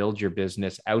partnerships and build your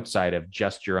business outside of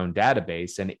just your own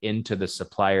database and into the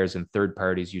suppliers and third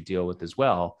parties you deal with as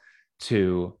well,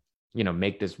 to,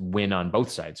 make this win on both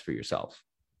sides for yourself.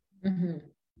 Mm-hmm.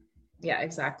 Yeah,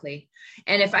 exactly.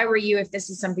 And if I were you, if this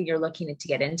is something you're looking to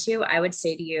get into, I would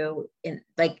say to you in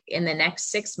the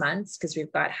next 6 months, because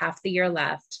we've got half the year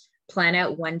left, plan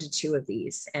out 1 to 2 of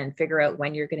these and figure out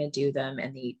when you're going to do them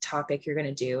and the topic you're going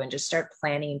to do, and just start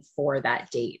planning for that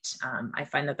date. I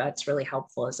find that that's really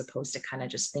helpful, as opposed to kind of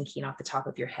just thinking off the top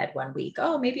of your head one week,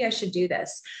 oh, maybe I should do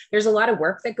this. There's a lot of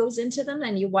work that goes into them,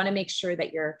 and you want to make sure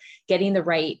that you're getting the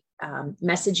right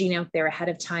messaging out there ahead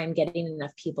of time, getting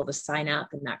enough people to sign up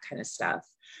and that kind of stuff.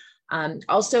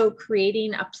 Also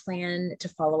creating a plan to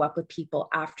follow up with people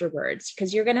afterwards,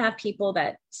 because you're going to have people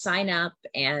that sign up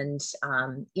and,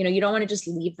 you don't want to just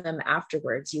leave them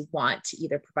afterwards. You want to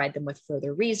either provide them with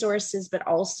further resources, but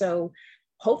also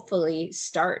hopefully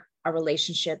start a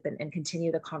relationship and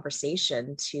continue the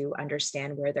conversation to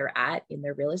understand where they're at in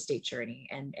their real estate journey,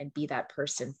 and be that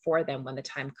person for them when the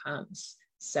time comes.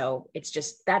 So it's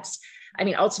just,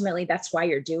 ultimately that's why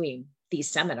you're doing these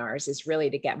seminars, is really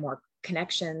to get more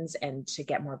connections and to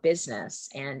get more business.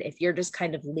 And if you're just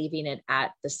kind of leaving it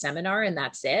at the seminar and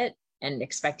that's it, and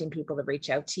expecting people to reach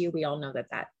out to you, we all know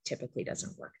that that typically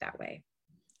doesn't work that way.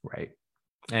 Right.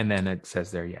 And then it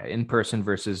says there, in person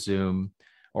versus Zoom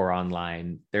or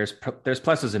online, there's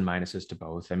pluses and minuses to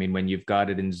both. I mean, when you've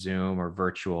got it in Zoom or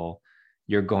virtual,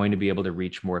 you're going to be able to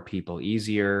reach more people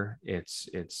easier.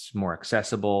 It's more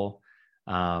accessible.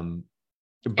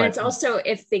 But it's also,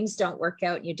 if things don't work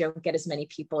out and you don't get as many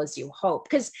people as you hope,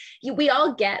 because we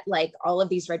all get like all of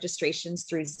these registrations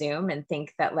through Zoom and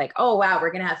think that like, oh, wow,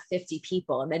 we're going to have 50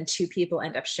 people. And then 2 people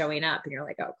end up showing up and you're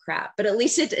like, oh, crap. But at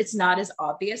least it's not as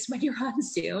obvious when you're on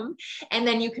Zoom. And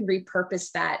then you can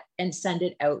repurpose that and send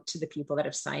it out to the people that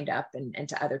have signed up and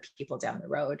to other people down the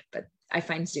road. But I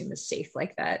find Zoom is safe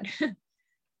like that.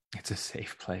 It's a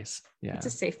safe place. Yeah. It's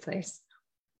a safe place.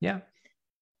 Yeah.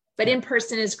 But in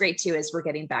person is great too, as we're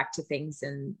getting back to things.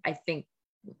 And I think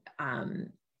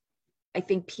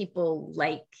people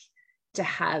like to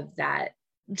have that,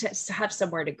 to have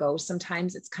somewhere to go.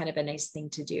 Sometimes it's kind of a nice thing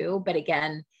to do. But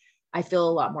again, I feel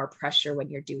a lot more pressure when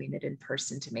you're doing it in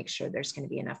person to make sure there's going to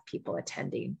be enough people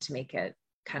attending to make it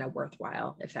kind of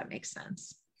worthwhile, if that makes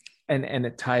sense. And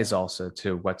it ties also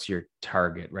to what's your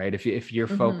target, right? If you're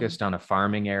focused on a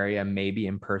farming area, maybe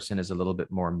in person is a little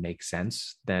bit more makes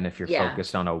sense than if you're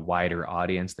focused on a wider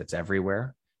audience that's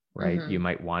everywhere, right? You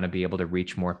might want to be able to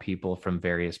reach more people from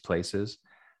various places.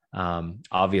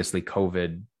 Obviously,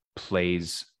 COVID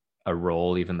plays a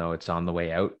role, even though it's on the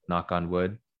way out, knock on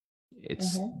wood.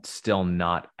 It's still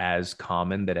not as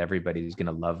common that everybody's going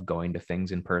to love going to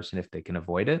things in person if they can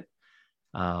avoid it.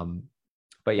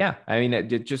 But yeah, I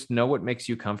mean, just know what makes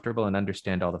you comfortable and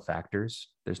understand all the factors.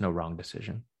 There's no wrong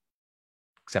decision,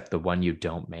 except the one you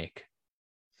don't make.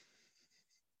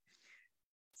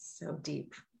 So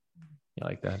deep. You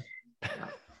like that?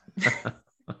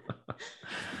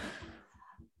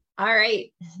 All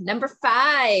right. Number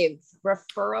 5,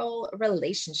 referral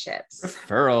relationships.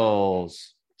 Referrals.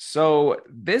 So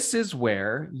this is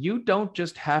where you don't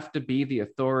just have to be the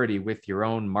authority with your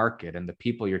own market and the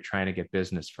people you're trying to get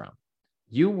business from.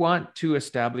 You want to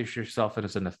establish yourself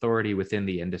as an authority within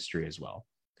the industry as well.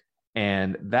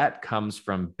 And that comes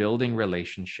from building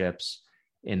relationships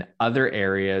in other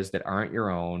areas that aren't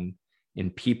your own, in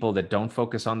people that don't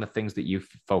focus on the things that you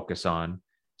focus on,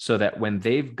 so that when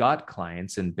they've got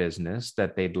clients in business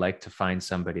that they'd like to find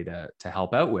somebody to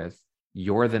help out with,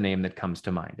 you're the name that comes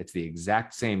to mind. It's the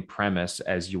exact same premise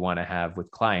as you want to have with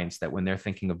clients, that when they're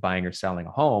thinking of buying or selling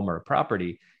a home or a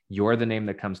property, you're the name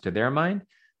that comes to their mind.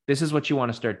 This is what you want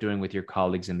to start doing with your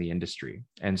colleagues in the industry.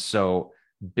 And so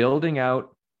building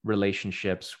out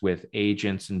relationships with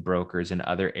agents and brokers in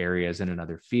other areas and in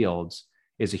other fields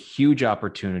is a huge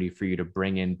opportunity for you to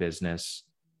bring in business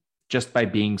just by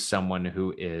being someone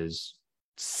who is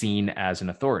seen as an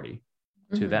authority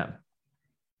to them.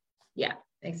 Yeah,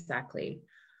 exactly.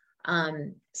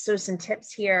 So some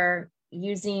tips here,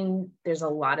 there's a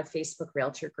lot of Facebook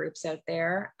realtor groups out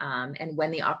there. And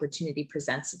when the opportunity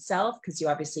presents itself, because you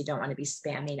obviously don't want to be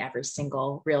spamming every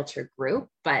single realtor group,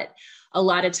 but a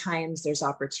lot of times there's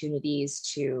opportunities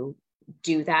to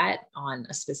do that on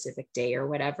a specific day or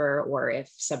whatever, or if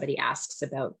somebody asks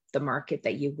about the market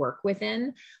that you work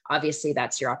within, obviously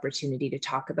that's your opportunity to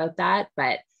talk about that.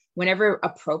 But whenever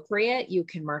appropriate, you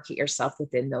can market yourself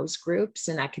within those groups,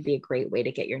 and that could be a great way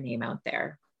to get your name out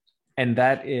there. And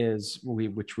that is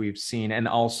which we've seen. And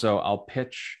also I'll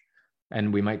pitch,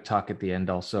 and we might talk at the end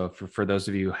also, for those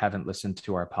of you who haven't listened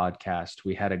to our podcast,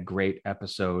 we had a great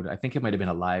episode. I think it might've been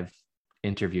a live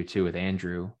interview too with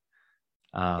Andrew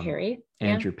Perry.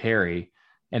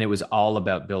 And it was all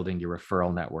about building your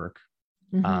referral network.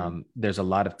 There's a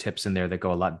lot of tips in there that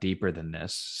go a lot deeper than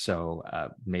this. So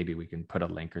maybe we can put a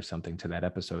link or something to that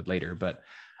episode later. But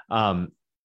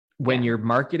when you're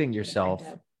marketing yourself,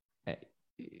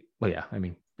 well, yeah, I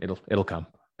mean, it'll come.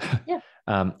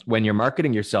 When you're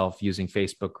marketing yourself using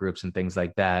Facebook groups and things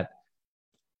like that,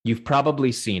 you've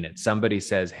probably seen it. Somebody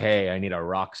says, hey, I need a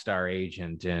rock star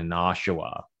agent in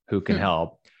Oshawa who can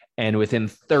help. And within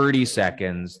 30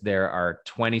 seconds, there are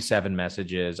 27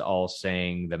 messages all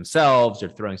saying themselves or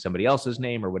throwing somebody else's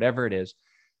name or whatever it is.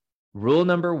 Rule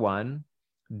number 1,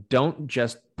 don't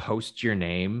just post your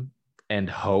name and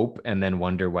hope and then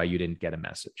wonder why you didn't get a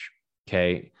message.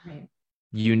 Okay. Right.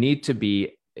 You need to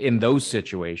be, in those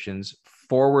situations,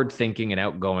 forward thinking and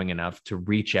outgoing enough to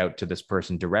reach out to this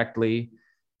person directly,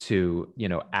 to,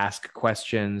 ask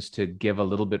questions, to give a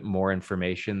little bit more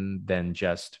information than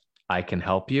just, I can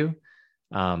help you.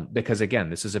 Because again,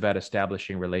 this is about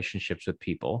establishing relationships with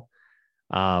people,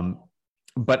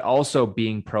 but also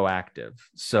being proactive.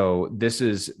 So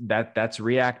that's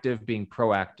reactive. Being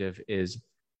proactive is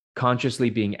consciously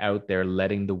being out there,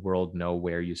 letting the world know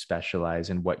where you specialize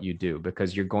and what you do,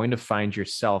 because you're going to find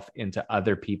yourself into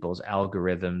other people's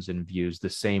algorithms and views the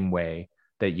same way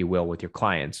that you will with your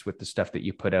clients, with the stuff that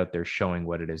you put out there showing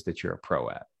what it is that you're a pro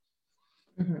at.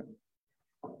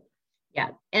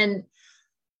 Yeah. And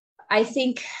I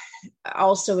think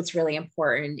also what's really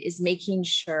important is making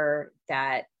sure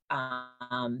that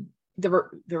the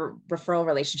referral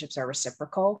relationships are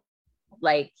reciprocal.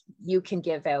 Like, you can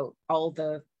give out all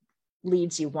the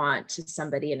leads you want to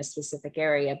somebody in a specific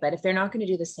area, but if they're not going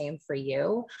to do the same for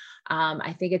you,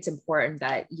 I think it's important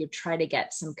that you try to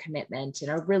get some commitment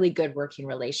and a really good working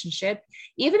relationship,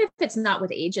 even if it's not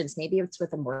with agents. Maybe it's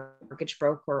with a mortgage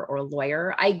broker or a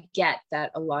lawyer. I get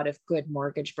that a lot of good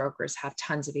mortgage brokers have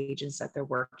tons of agents that they're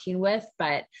working with,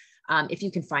 but if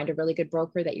you can find a really good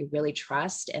broker that you really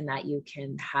trust and that you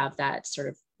can have that sort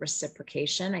of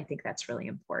reciprocation, I think that's really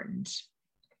important.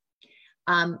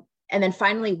 And then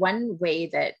finally, one way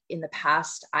that in the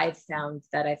past I've found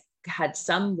that I've had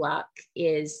some luck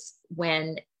is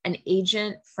when an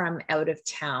agent from out of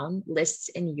town lists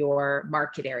in your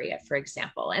market area, for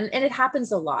example. And it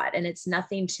happens a lot, and it's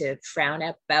nothing to frown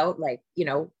about. Like,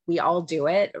 we all do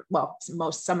it. Well,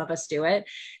 some of us do it.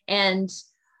 And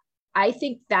I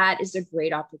think that is a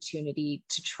great opportunity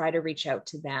to try to reach out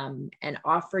to them and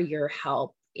offer your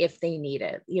help if they need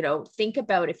it. Think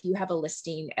about if you have a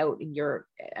listing out in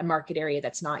a market area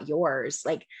that's not yours,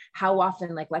 like how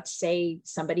often, like let's say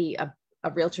somebody, a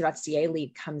realtor.ca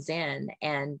lead comes in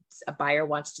and a buyer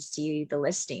wants to see the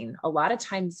listing. A lot of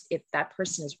times, if that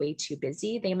person is way too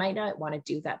busy, they might not want to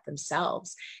do that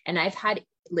themselves. And I've had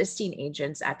listing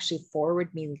agents actually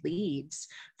forward me leads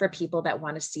for people that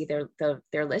want to see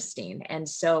their listing. And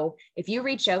so if you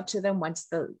reach out to them once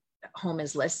the home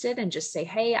is listed and just say,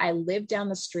 hey, I live down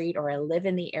the street or I live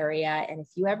in the area. And if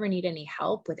you ever need any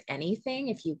help with anything,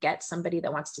 if you get somebody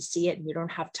that wants to see it and you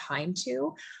don't have time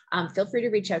to, feel free to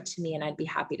reach out to me and I'd be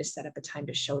happy to set up a time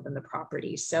to show them the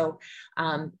property. So,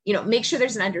 make sure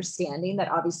there's an understanding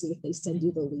that obviously if they send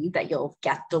you the lead that you'll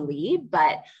get the lead,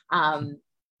 but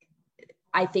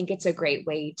I think it's a great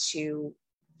way to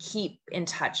keep in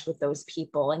touch with those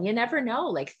people. And you never know,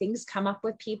 like things come up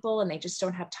with people and they just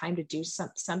don't have time to do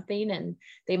something and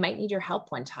they might need your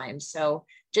help one time. So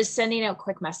just sending out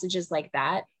quick messages like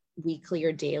that weekly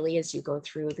or daily as you go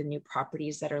through the new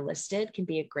properties that are listed can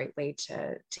be a great way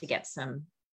to get some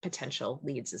potential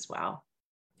leads as well.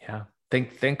 Yeah.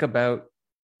 Think about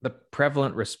the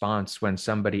prevalent response when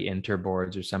somebody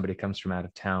interboards or somebody comes from out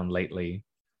of town lately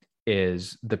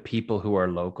is the people who are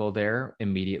local there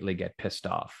immediately get pissed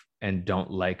off and don't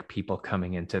like people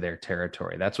coming into their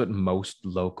territory. That's what most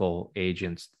local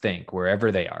agents think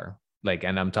wherever they are. Like,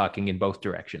 and I'm talking in both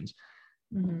directions.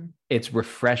 Mm-hmm. It's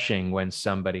refreshing when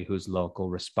somebody who's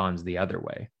local responds the other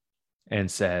way and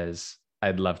says,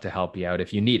 I'd love to help you out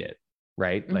if you need it.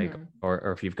 Right. Mm-hmm. Like,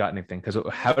 or if you've got anything, because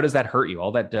how does that hurt you?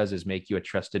 All that does is make you a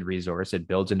trusted resource. It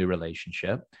builds a new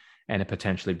relationship and it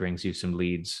potentially brings you some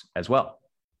leads as well.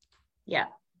 Yeah.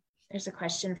 There's a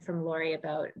question from Lori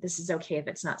about this is okay if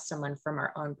it's not someone from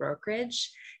our own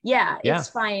brokerage. Yeah, it's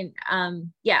fine.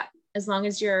 As long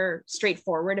as you're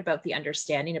straightforward about the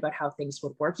understanding about how things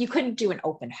would work. You couldn't do an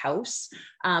open house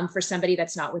for somebody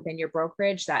that's not within your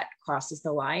brokerage. That crosses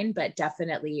the line, but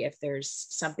definitely if there's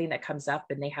something that comes up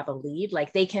and they have a lead,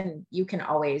 like you can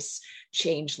always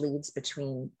change leads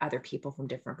between other people from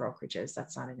different brokerages.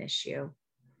 That's not an issue.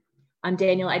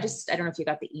 Daniel, I don't know if you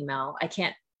got the email. I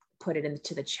can't put it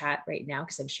into the chat right now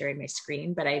because I'm sharing my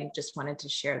screen, but I just wanted to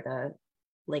share the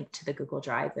link to the Google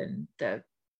Drive and the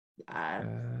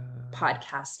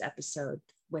podcast episode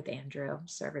with Andrew.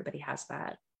 So everybody has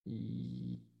that.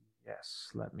 Yes.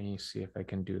 Let me see if I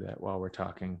can do that while we're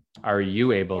talking. Are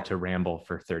you able to ramble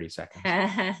for 30 seconds?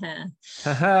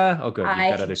 Oh, good. You've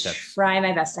got other tips. Try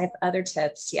my best. I have other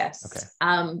tips. Yes.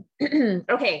 Okay.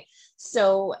 Okay.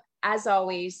 So as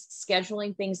always,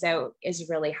 scheduling things out is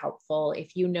really helpful.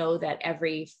 If you know that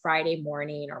every Friday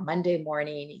morning or Monday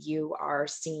morning, you are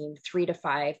seeing 3 to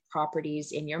 5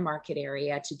 properties in your market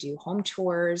area to do home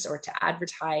tours or to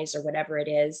advertise or whatever it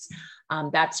is,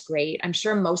 that's great. I'm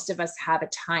sure most of us have a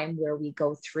time where we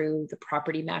go through the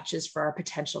property matches for our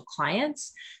potential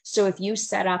clients. So if you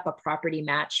set up a property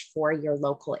match for your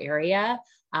local area,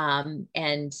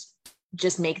 and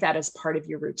just make that as part of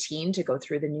your routine to go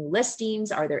through the new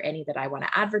listings. Are there any that I want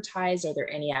to advertise? Are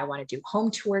there any I want to do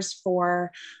home tours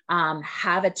for?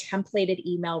 Have a templated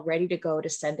email ready to go to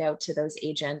send out to those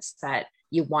agents that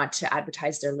you want to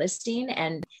advertise their listing.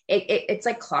 And it's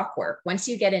like clockwork. Once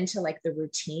you get into like the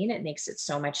routine, it makes it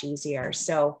so much easier.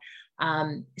 So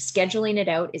scheduling it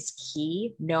out is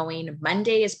key. Knowing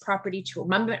Monday is property tour,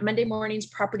 Monday morning's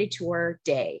property tour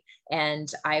day.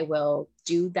 And I will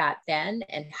do that then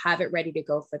and have it ready to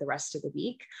go for the rest of the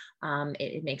week.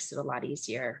 It makes it a lot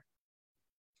easier.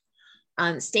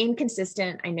 Staying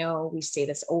consistent. I know we say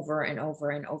this over and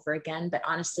over and over again, but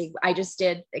honestly, I just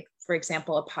did, like, for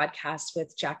example, a podcast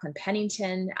with Jacqueline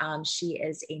Pennington. She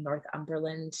is a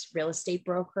Northumberland real estate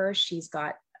broker.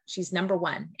 She's number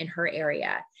one in her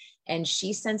area. And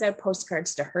she sends out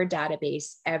postcards to her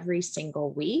database every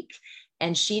single week.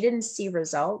 And she didn't see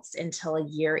results until a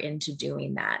year into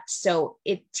doing that. So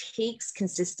it takes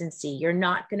consistency. You're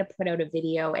not going to put out a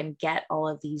video and get all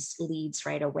of these leads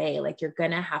right away. Like, you're going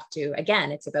to have to,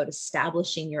 again, it's about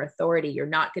establishing your authority. You're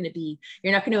not going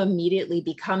to immediately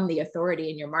become the authority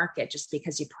in your market just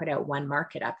because you put out one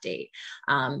market update.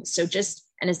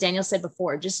 And as Daniel said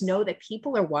before, just know that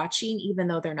people are watching, even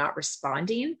though they're not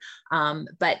responding.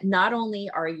 But not only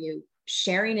are you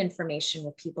sharing information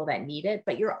with people that need it,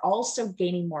 but you're also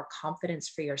gaining more confidence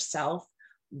for yourself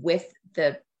with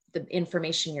the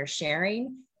information you're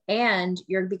sharing. And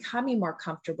you're becoming more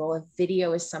comfortable. If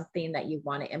video is something that you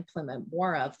want to implement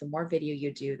more of, the more video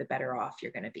you do, the better off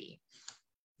you're going to be.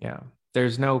 Yeah.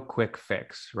 There's no quick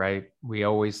fix, right? We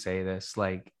always say this,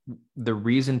 like, the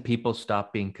reason people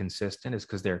stop being consistent is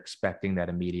because they're expecting that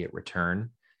immediate return.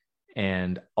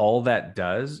 And all that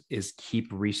does is keep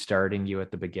restarting you at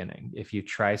the beginning. If you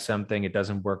try something, it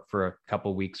doesn't work for a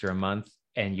couple weeks or a month,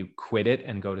 and you quit it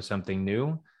and go to something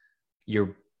new,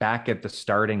 you're back at the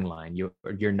starting line.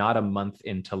 You're not a month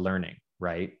into learning,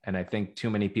 right? And I think too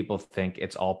many people think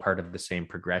it's all part of the same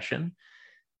progression.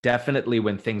 Definitely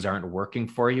when things aren't working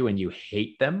for you and you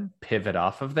hate them, pivot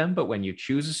off of them. But when you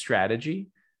choose a strategy,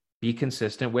 be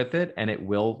consistent with it, and it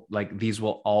will, like, these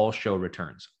will all show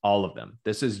returns, all of them.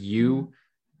 This is you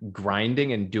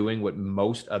grinding and doing what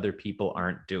most other people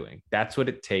aren't doing. That's what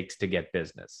it takes to get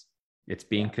business. It's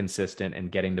being consistent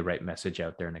and getting the right message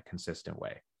out there in a consistent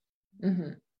way.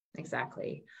 Mm-hmm.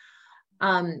 Exactly.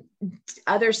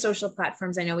 Other social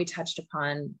platforms, I know we touched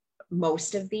upon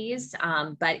most of these,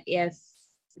 but if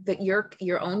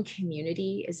your own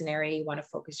community is an area you want to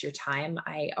focus your time,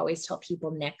 I always tell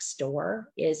people Nextdoor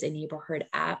is a neighborhood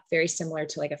app, very similar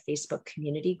to like a Facebook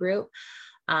community group.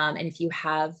 And if you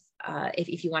have,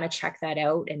 if you want to check that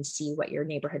out and see what your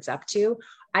neighborhood's up to,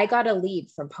 I got a lead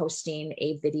from posting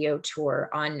a video tour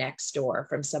on Nextdoor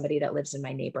from somebody that lives in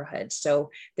my neighborhood. So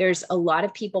there's a lot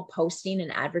of people posting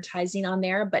and advertising on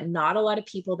there, but not a lot of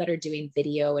people that are doing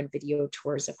video and video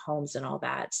tours of homes and all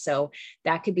that. So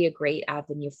that could be a great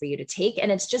avenue for you to take.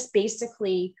 And it's just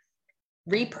basically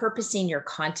repurposing your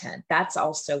content. That's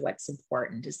also what's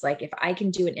important. Is like, if I can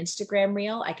do an Instagram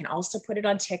reel, I can also put it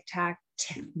on TikTok.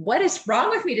 What is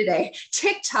wrong with me today?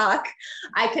 TikTok.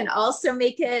 I can also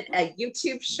make it a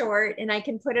YouTube short, and I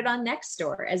can put it on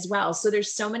Nextdoor as well. So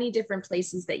there's so many different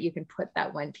places that you can put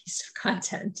that one piece of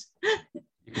content.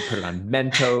 You can put it on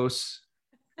Mentos.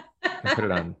 You can put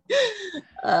it on.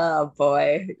 Oh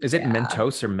boy. Is it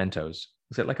Mentos or Mentos?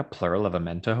 Is it like a plural of a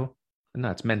Mento?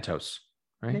 No, it's Mentos.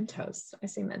 Right? Mentos. I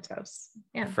say Mentos.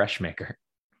 Yeah. Fresh maker.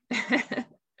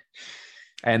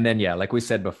 And then, yeah, like we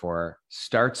said before,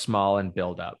 start small and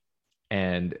build up.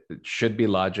 And it should be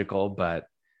logical, but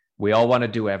we all want to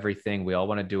do everything. We all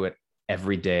want to do it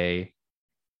every day.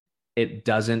 It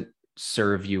doesn't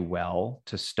serve you well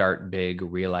to start big,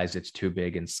 realize it's too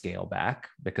big, and scale back.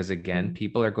 Because again,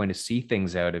 people are going to see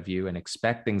things out of you and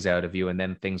expect things out of you, and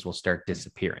then things will start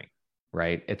disappearing,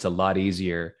 right? It's a lot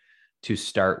easier to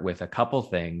start with a couple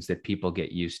things that people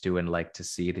get used to and like to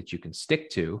see that you can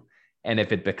stick to. And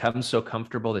if it becomes so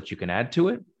comfortable that you can add to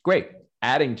it, great.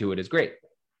 Adding to it is great,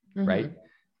 right?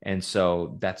 And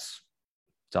so that's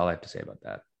all I have to say about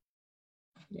that.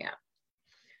 Yeah.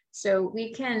 So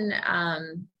we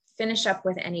can finish up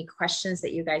with any questions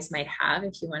that you guys might have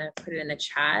if you want to put it in the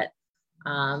chat.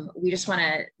 We just want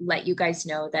to let you guys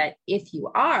know that if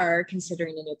you are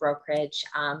considering a new brokerage,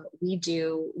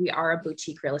 we are a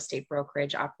boutique real estate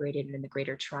brokerage operated in the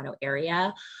Greater Toronto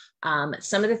area.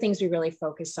 Some of the things we really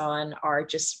focus on are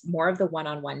just more of the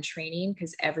one-on-one training,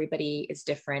 because everybody is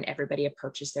different. Everybody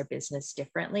approaches their business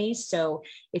differently. So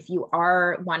if you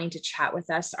are wanting to chat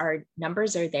with us, our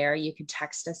numbers are there. You can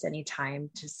text us anytime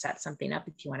to set something up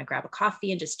if you want to grab a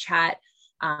coffee and just chat.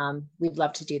 We'd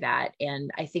love to do that.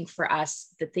 And I think for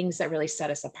us, the things that really set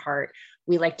us apart,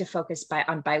 we like to focus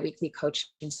on biweekly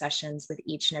coaching sessions with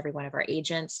each and every one of our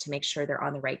agents to make sure they're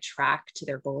on the right track to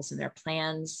their goals and their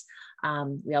plans.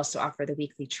 We also offer the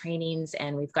weekly trainings,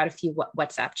 and we've got a few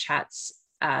WhatsApp chats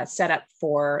set up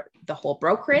for the whole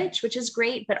brokerage, which is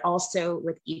great, but also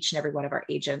with each and every one of our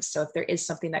agents. So if there is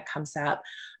something that comes up,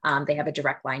 they have a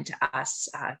direct line to us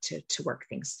to work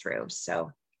things through.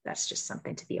 So that's just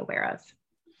something to be aware of.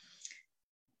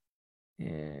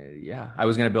 Yeah, I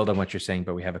was going to build on what you're saying,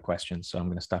 but we have a question, so I'm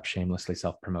going to stop shamelessly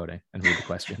self-promoting and read the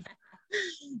question.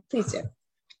 Please do.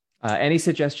 Any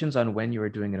suggestions on when you are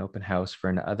doing an open house for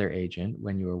another agent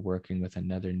when you are working with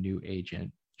another new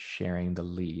agent sharing the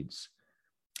leads?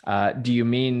 Do you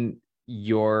mean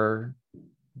you're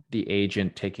the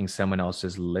agent taking someone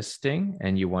else's listing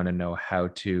and you want to know how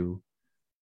to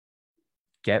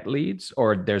get leads?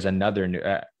 Or there's another new,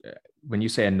 when you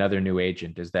say another new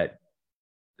agent, is that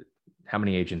how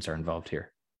many agents are involved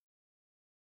here?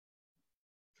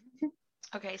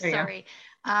 Okay, sorry.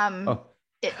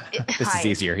 This is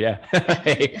easier. Yeah.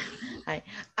 Hi.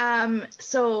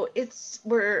 So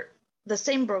we're the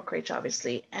same brokerage,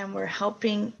 obviously, and we're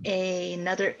helping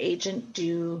another agent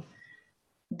do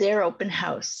their open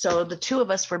house. So the two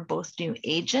of us were both new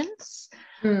agents.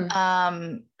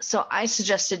 So I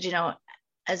suggested,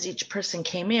 as each person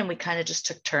came in, we kind of just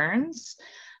took turns.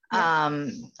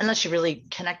 Unless you really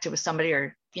connected with somebody,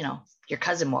 or your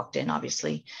cousin walked in,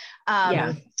 obviously.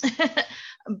 But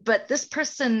this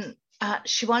person,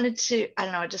 she wanted to, I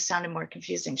don't know, it just sounded more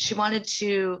confusing. She wanted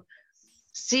to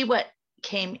see what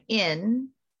came in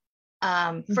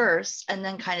first, and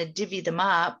then kind of divvy them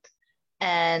up.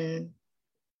 And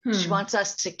she wants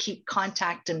us to keep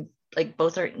contact and like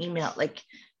both our email, like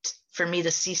for me to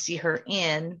CC her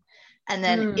in. And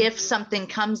then if something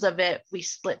comes of it, we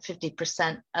split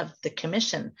 50% of the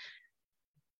commission.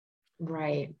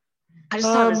 Right. I just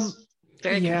thought it was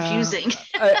very confusing.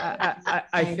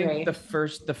 I think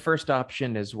the first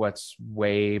option is what's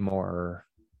way more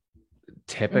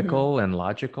typical and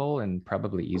logical and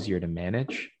probably easier to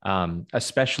manage,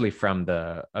 especially from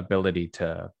the ability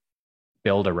to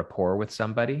build a rapport with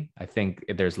somebody. I think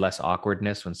there's less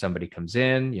awkwardness when somebody comes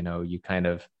in, you know, you kind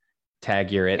of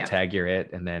tag your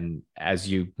it. And then as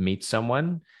you meet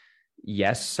someone,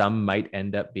 yes, some might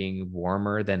end up being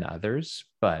warmer than others,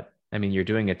 but I mean, you're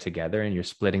doing it together and you're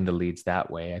splitting the leads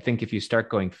that way. I think if you start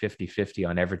going 50-50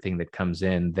 on everything that comes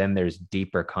in, then there's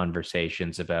deeper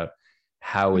conversations about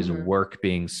how is work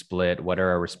being split? What are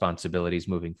our responsibilities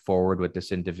moving forward with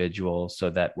this individual so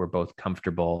that we're both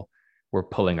comfortable, we're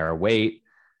pulling our weight.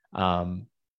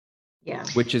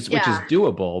 Which is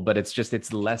doable, but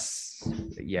it's less.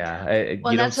 You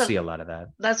don't see a lot of that.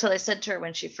 That's what I said to her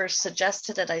when she first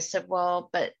suggested it. I said, well,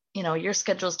 but you know, your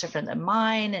schedule is different than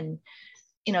mine. And,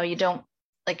 you know, you don't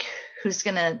like, who's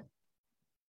going to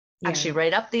actually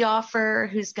write up the offer?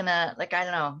 Who's going to like, I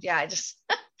don't know. Yeah. I just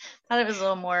thought it was a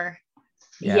little more,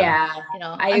 you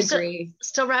know, I agree.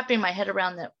 Still wrapping my head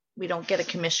around that we don't get a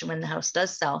commission when the house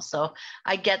does sell. So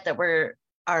I get that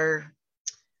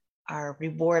our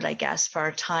reward, I guess, for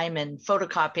our time and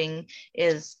photocopying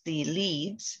is the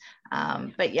leads.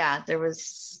 But yeah, it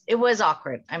was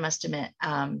awkward, I must admit.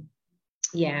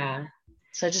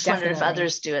 So I just wondered if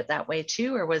others do it that way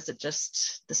too, or was it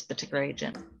just this particular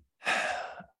agent?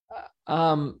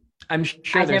 I'm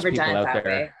sure there's people out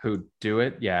there who do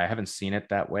it. Yeah, I haven't seen it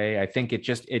that way. I think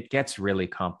it gets really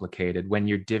complicated when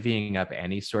you're divvying up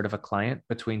any sort of a client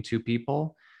between two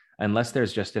people, unless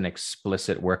there's just an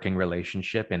explicit working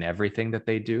relationship in everything that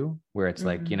they do, where it's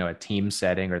like, you know, a team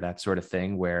setting or that sort of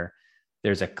thing, where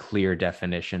there's a clear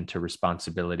definition to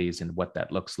responsibilities and what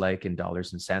that looks like in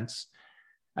dollars and cents.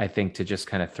 I think to just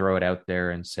kind of throw it out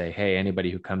there and say, hey,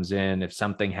 anybody who comes in, if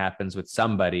something happens with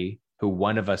somebody who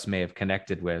one of us may have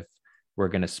connected with, we're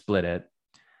going to split it.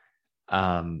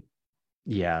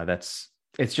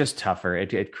 It's just tougher.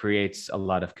 It creates a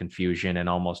lot of confusion and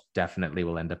almost definitely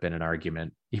will end up in an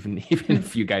argument, even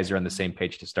if you guys are on the same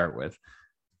page to start with.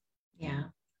 Yeah.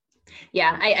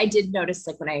 I did notice,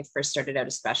 like when I first started out,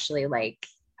 especially like,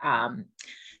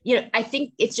 you know, I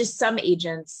think it's just some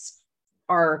agents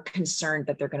are concerned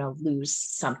that they're going to lose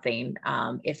something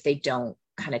if they don't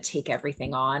kind of take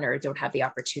everything on or don't have the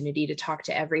opportunity to talk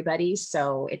to everybody.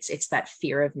 So it's that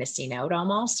fear of missing out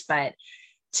almost. But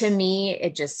to me,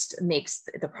 it just makes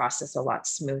the process a lot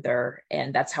smoother.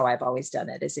 And that's how I've always done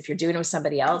it, is if you're doing it with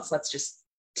somebody else, let's just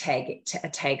tag a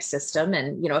tag system.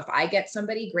 And, you know, if I get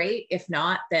somebody, great. If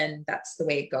not, then that's the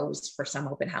way it goes for some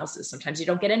open houses. Sometimes you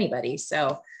don't get anybody.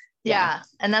 So yeah.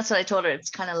 And that's what I told her.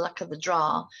 It's kind of luck of the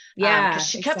draw. Because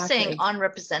she kept saying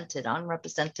unrepresented.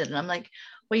 And I'm like,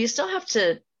 well, you still have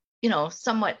to, you know,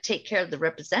 somewhat take care of the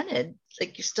represented.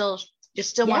 Like you still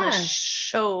want to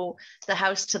show the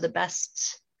house to the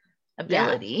best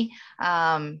ability.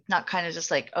 Not kind of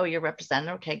just like, oh, you're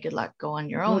represented. Okay, good luck. Go on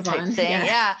your own type thing.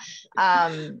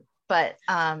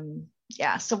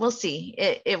 So we'll see.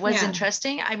 It was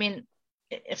interesting. I mean,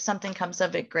 if something comes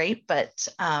of it, great. But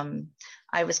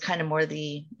I was kind of more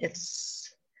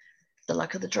it's the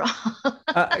luck of the draw.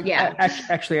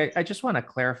 Actually, I just want to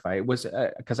clarify. It was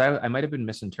because I might have been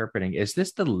misinterpreting. Is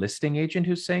this the listing agent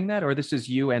who's saying that, or this is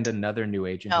you and another new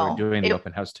agent who are doing the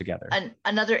open house together?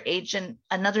 Another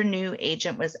new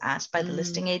agent was asked by the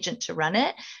listing agent to run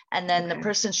it, and then the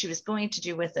person she was going to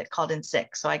do with it called in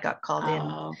sick, so I got called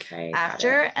in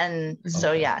after, and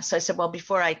so I said, well,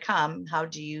 before I come, how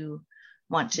do you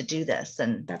want to do this?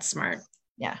 And that's smart.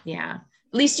 Yeah.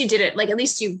 At least you did it. Like, at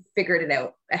least you figured it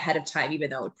out ahead of time, even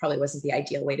though it probably wasn't the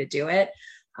ideal way to do it.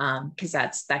 Because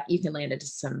that you can land into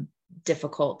some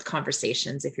difficult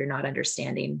conversations if you're not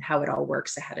understanding how it all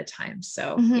works ahead of time.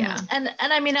 So And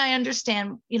I mean, I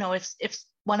understand, you know, if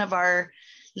one of our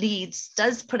leads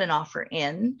does put an offer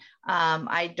in,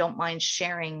 I don't mind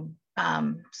sharing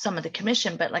some of the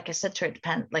commission, but like I said to her, it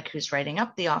depends like who's writing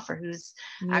up the offer, who's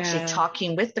actually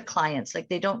talking with the clients. Like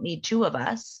they don't need two of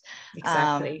us.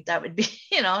 Exactly. That would be,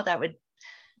 you know, that would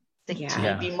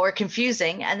be more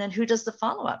confusing. And then who does the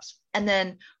follow-ups? And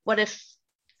then what if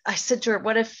I said to her,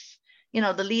 what if, you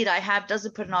know, the lead I have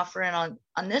doesn't put an offer in on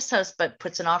this house, but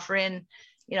puts an offer in,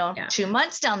 you know, 2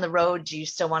 months down the road, do you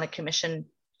still want a commission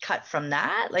cut from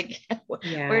that? Like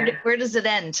where does it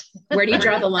end? Where do you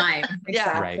draw the line?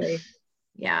 Exactly.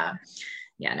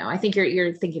 No, I think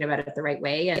you're thinking about it the right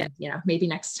way. And, you know, maybe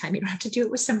next time you don't have to do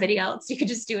it with somebody else. You could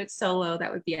just do it solo.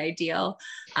 That would be ideal.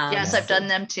 Yes, I've done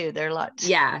them too. They're a lot.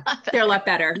 They're a lot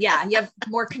better. Yeah. You have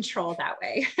more control that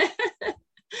way.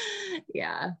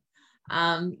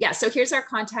 So here's our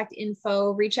contact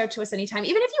info. Reach out to us anytime,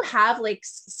 even if you have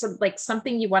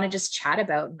something you want to just chat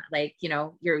about, like, you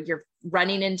know, you're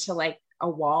running into like a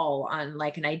wall on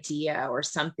like an idea or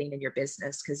something in your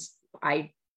business. Cause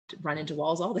I run into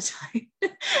walls all the time,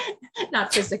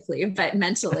 not physically, but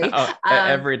mentally.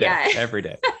 Every day, every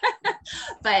day.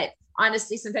 But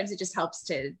honestly, sometimes it just helps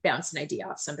to bounce an idea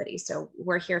off somebody. So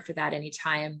we're here for that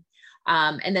anytime.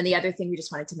 And then the other thing we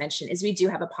just wanted to mention is we do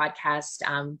have a podcast.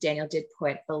 Daniel did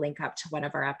put the link up to one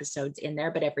of our episodes in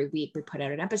there, but every week we put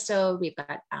out an episode. We've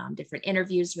got different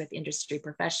interviews with industry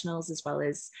professionals, as well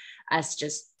as us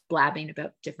just blabbing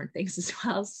about different things as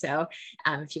well. So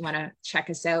if you want to check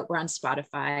us out, we're on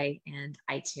Spotify and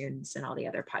iTunes and all the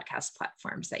other podcast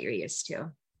platforms that you're used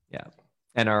to. Yeah.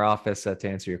 And our office, to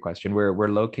answer your question, we're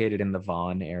located in the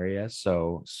Vaughan area.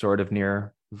 So sort of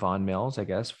near Vaughan Mills, I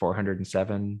guess,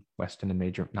 407 Weston and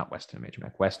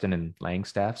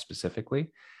Langstaff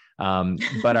specifically.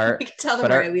 But our you can tell them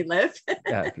where we live.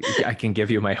 I can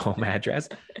give you my home address.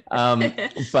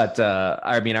 But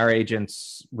I mean, our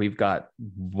agents, we've got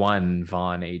one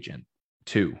Vaughan agent,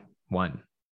 one.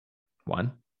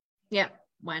 Yeah,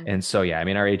 one. And so, yeah, I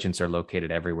mean, our agents are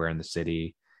located everywhere in the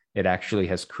city. It actually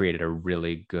has created a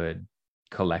really good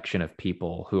collection of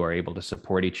people who are able to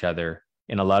support each other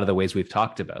in a lot of the ways we've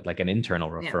talked about, like an internal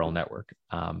referral network.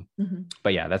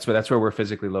 But yeah, that's where we're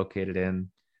physically located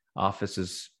in.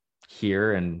 Offices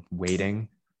here and waiting.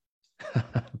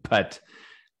 but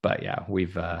yeah,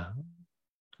 we've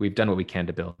done what we can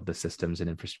to build the systems and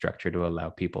infrastructure to allow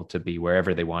people to be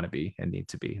wherever they want to be and need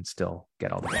to be and still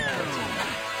get all the benefits.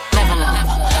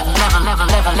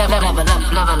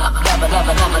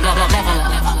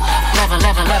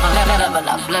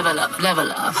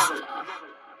 Level up.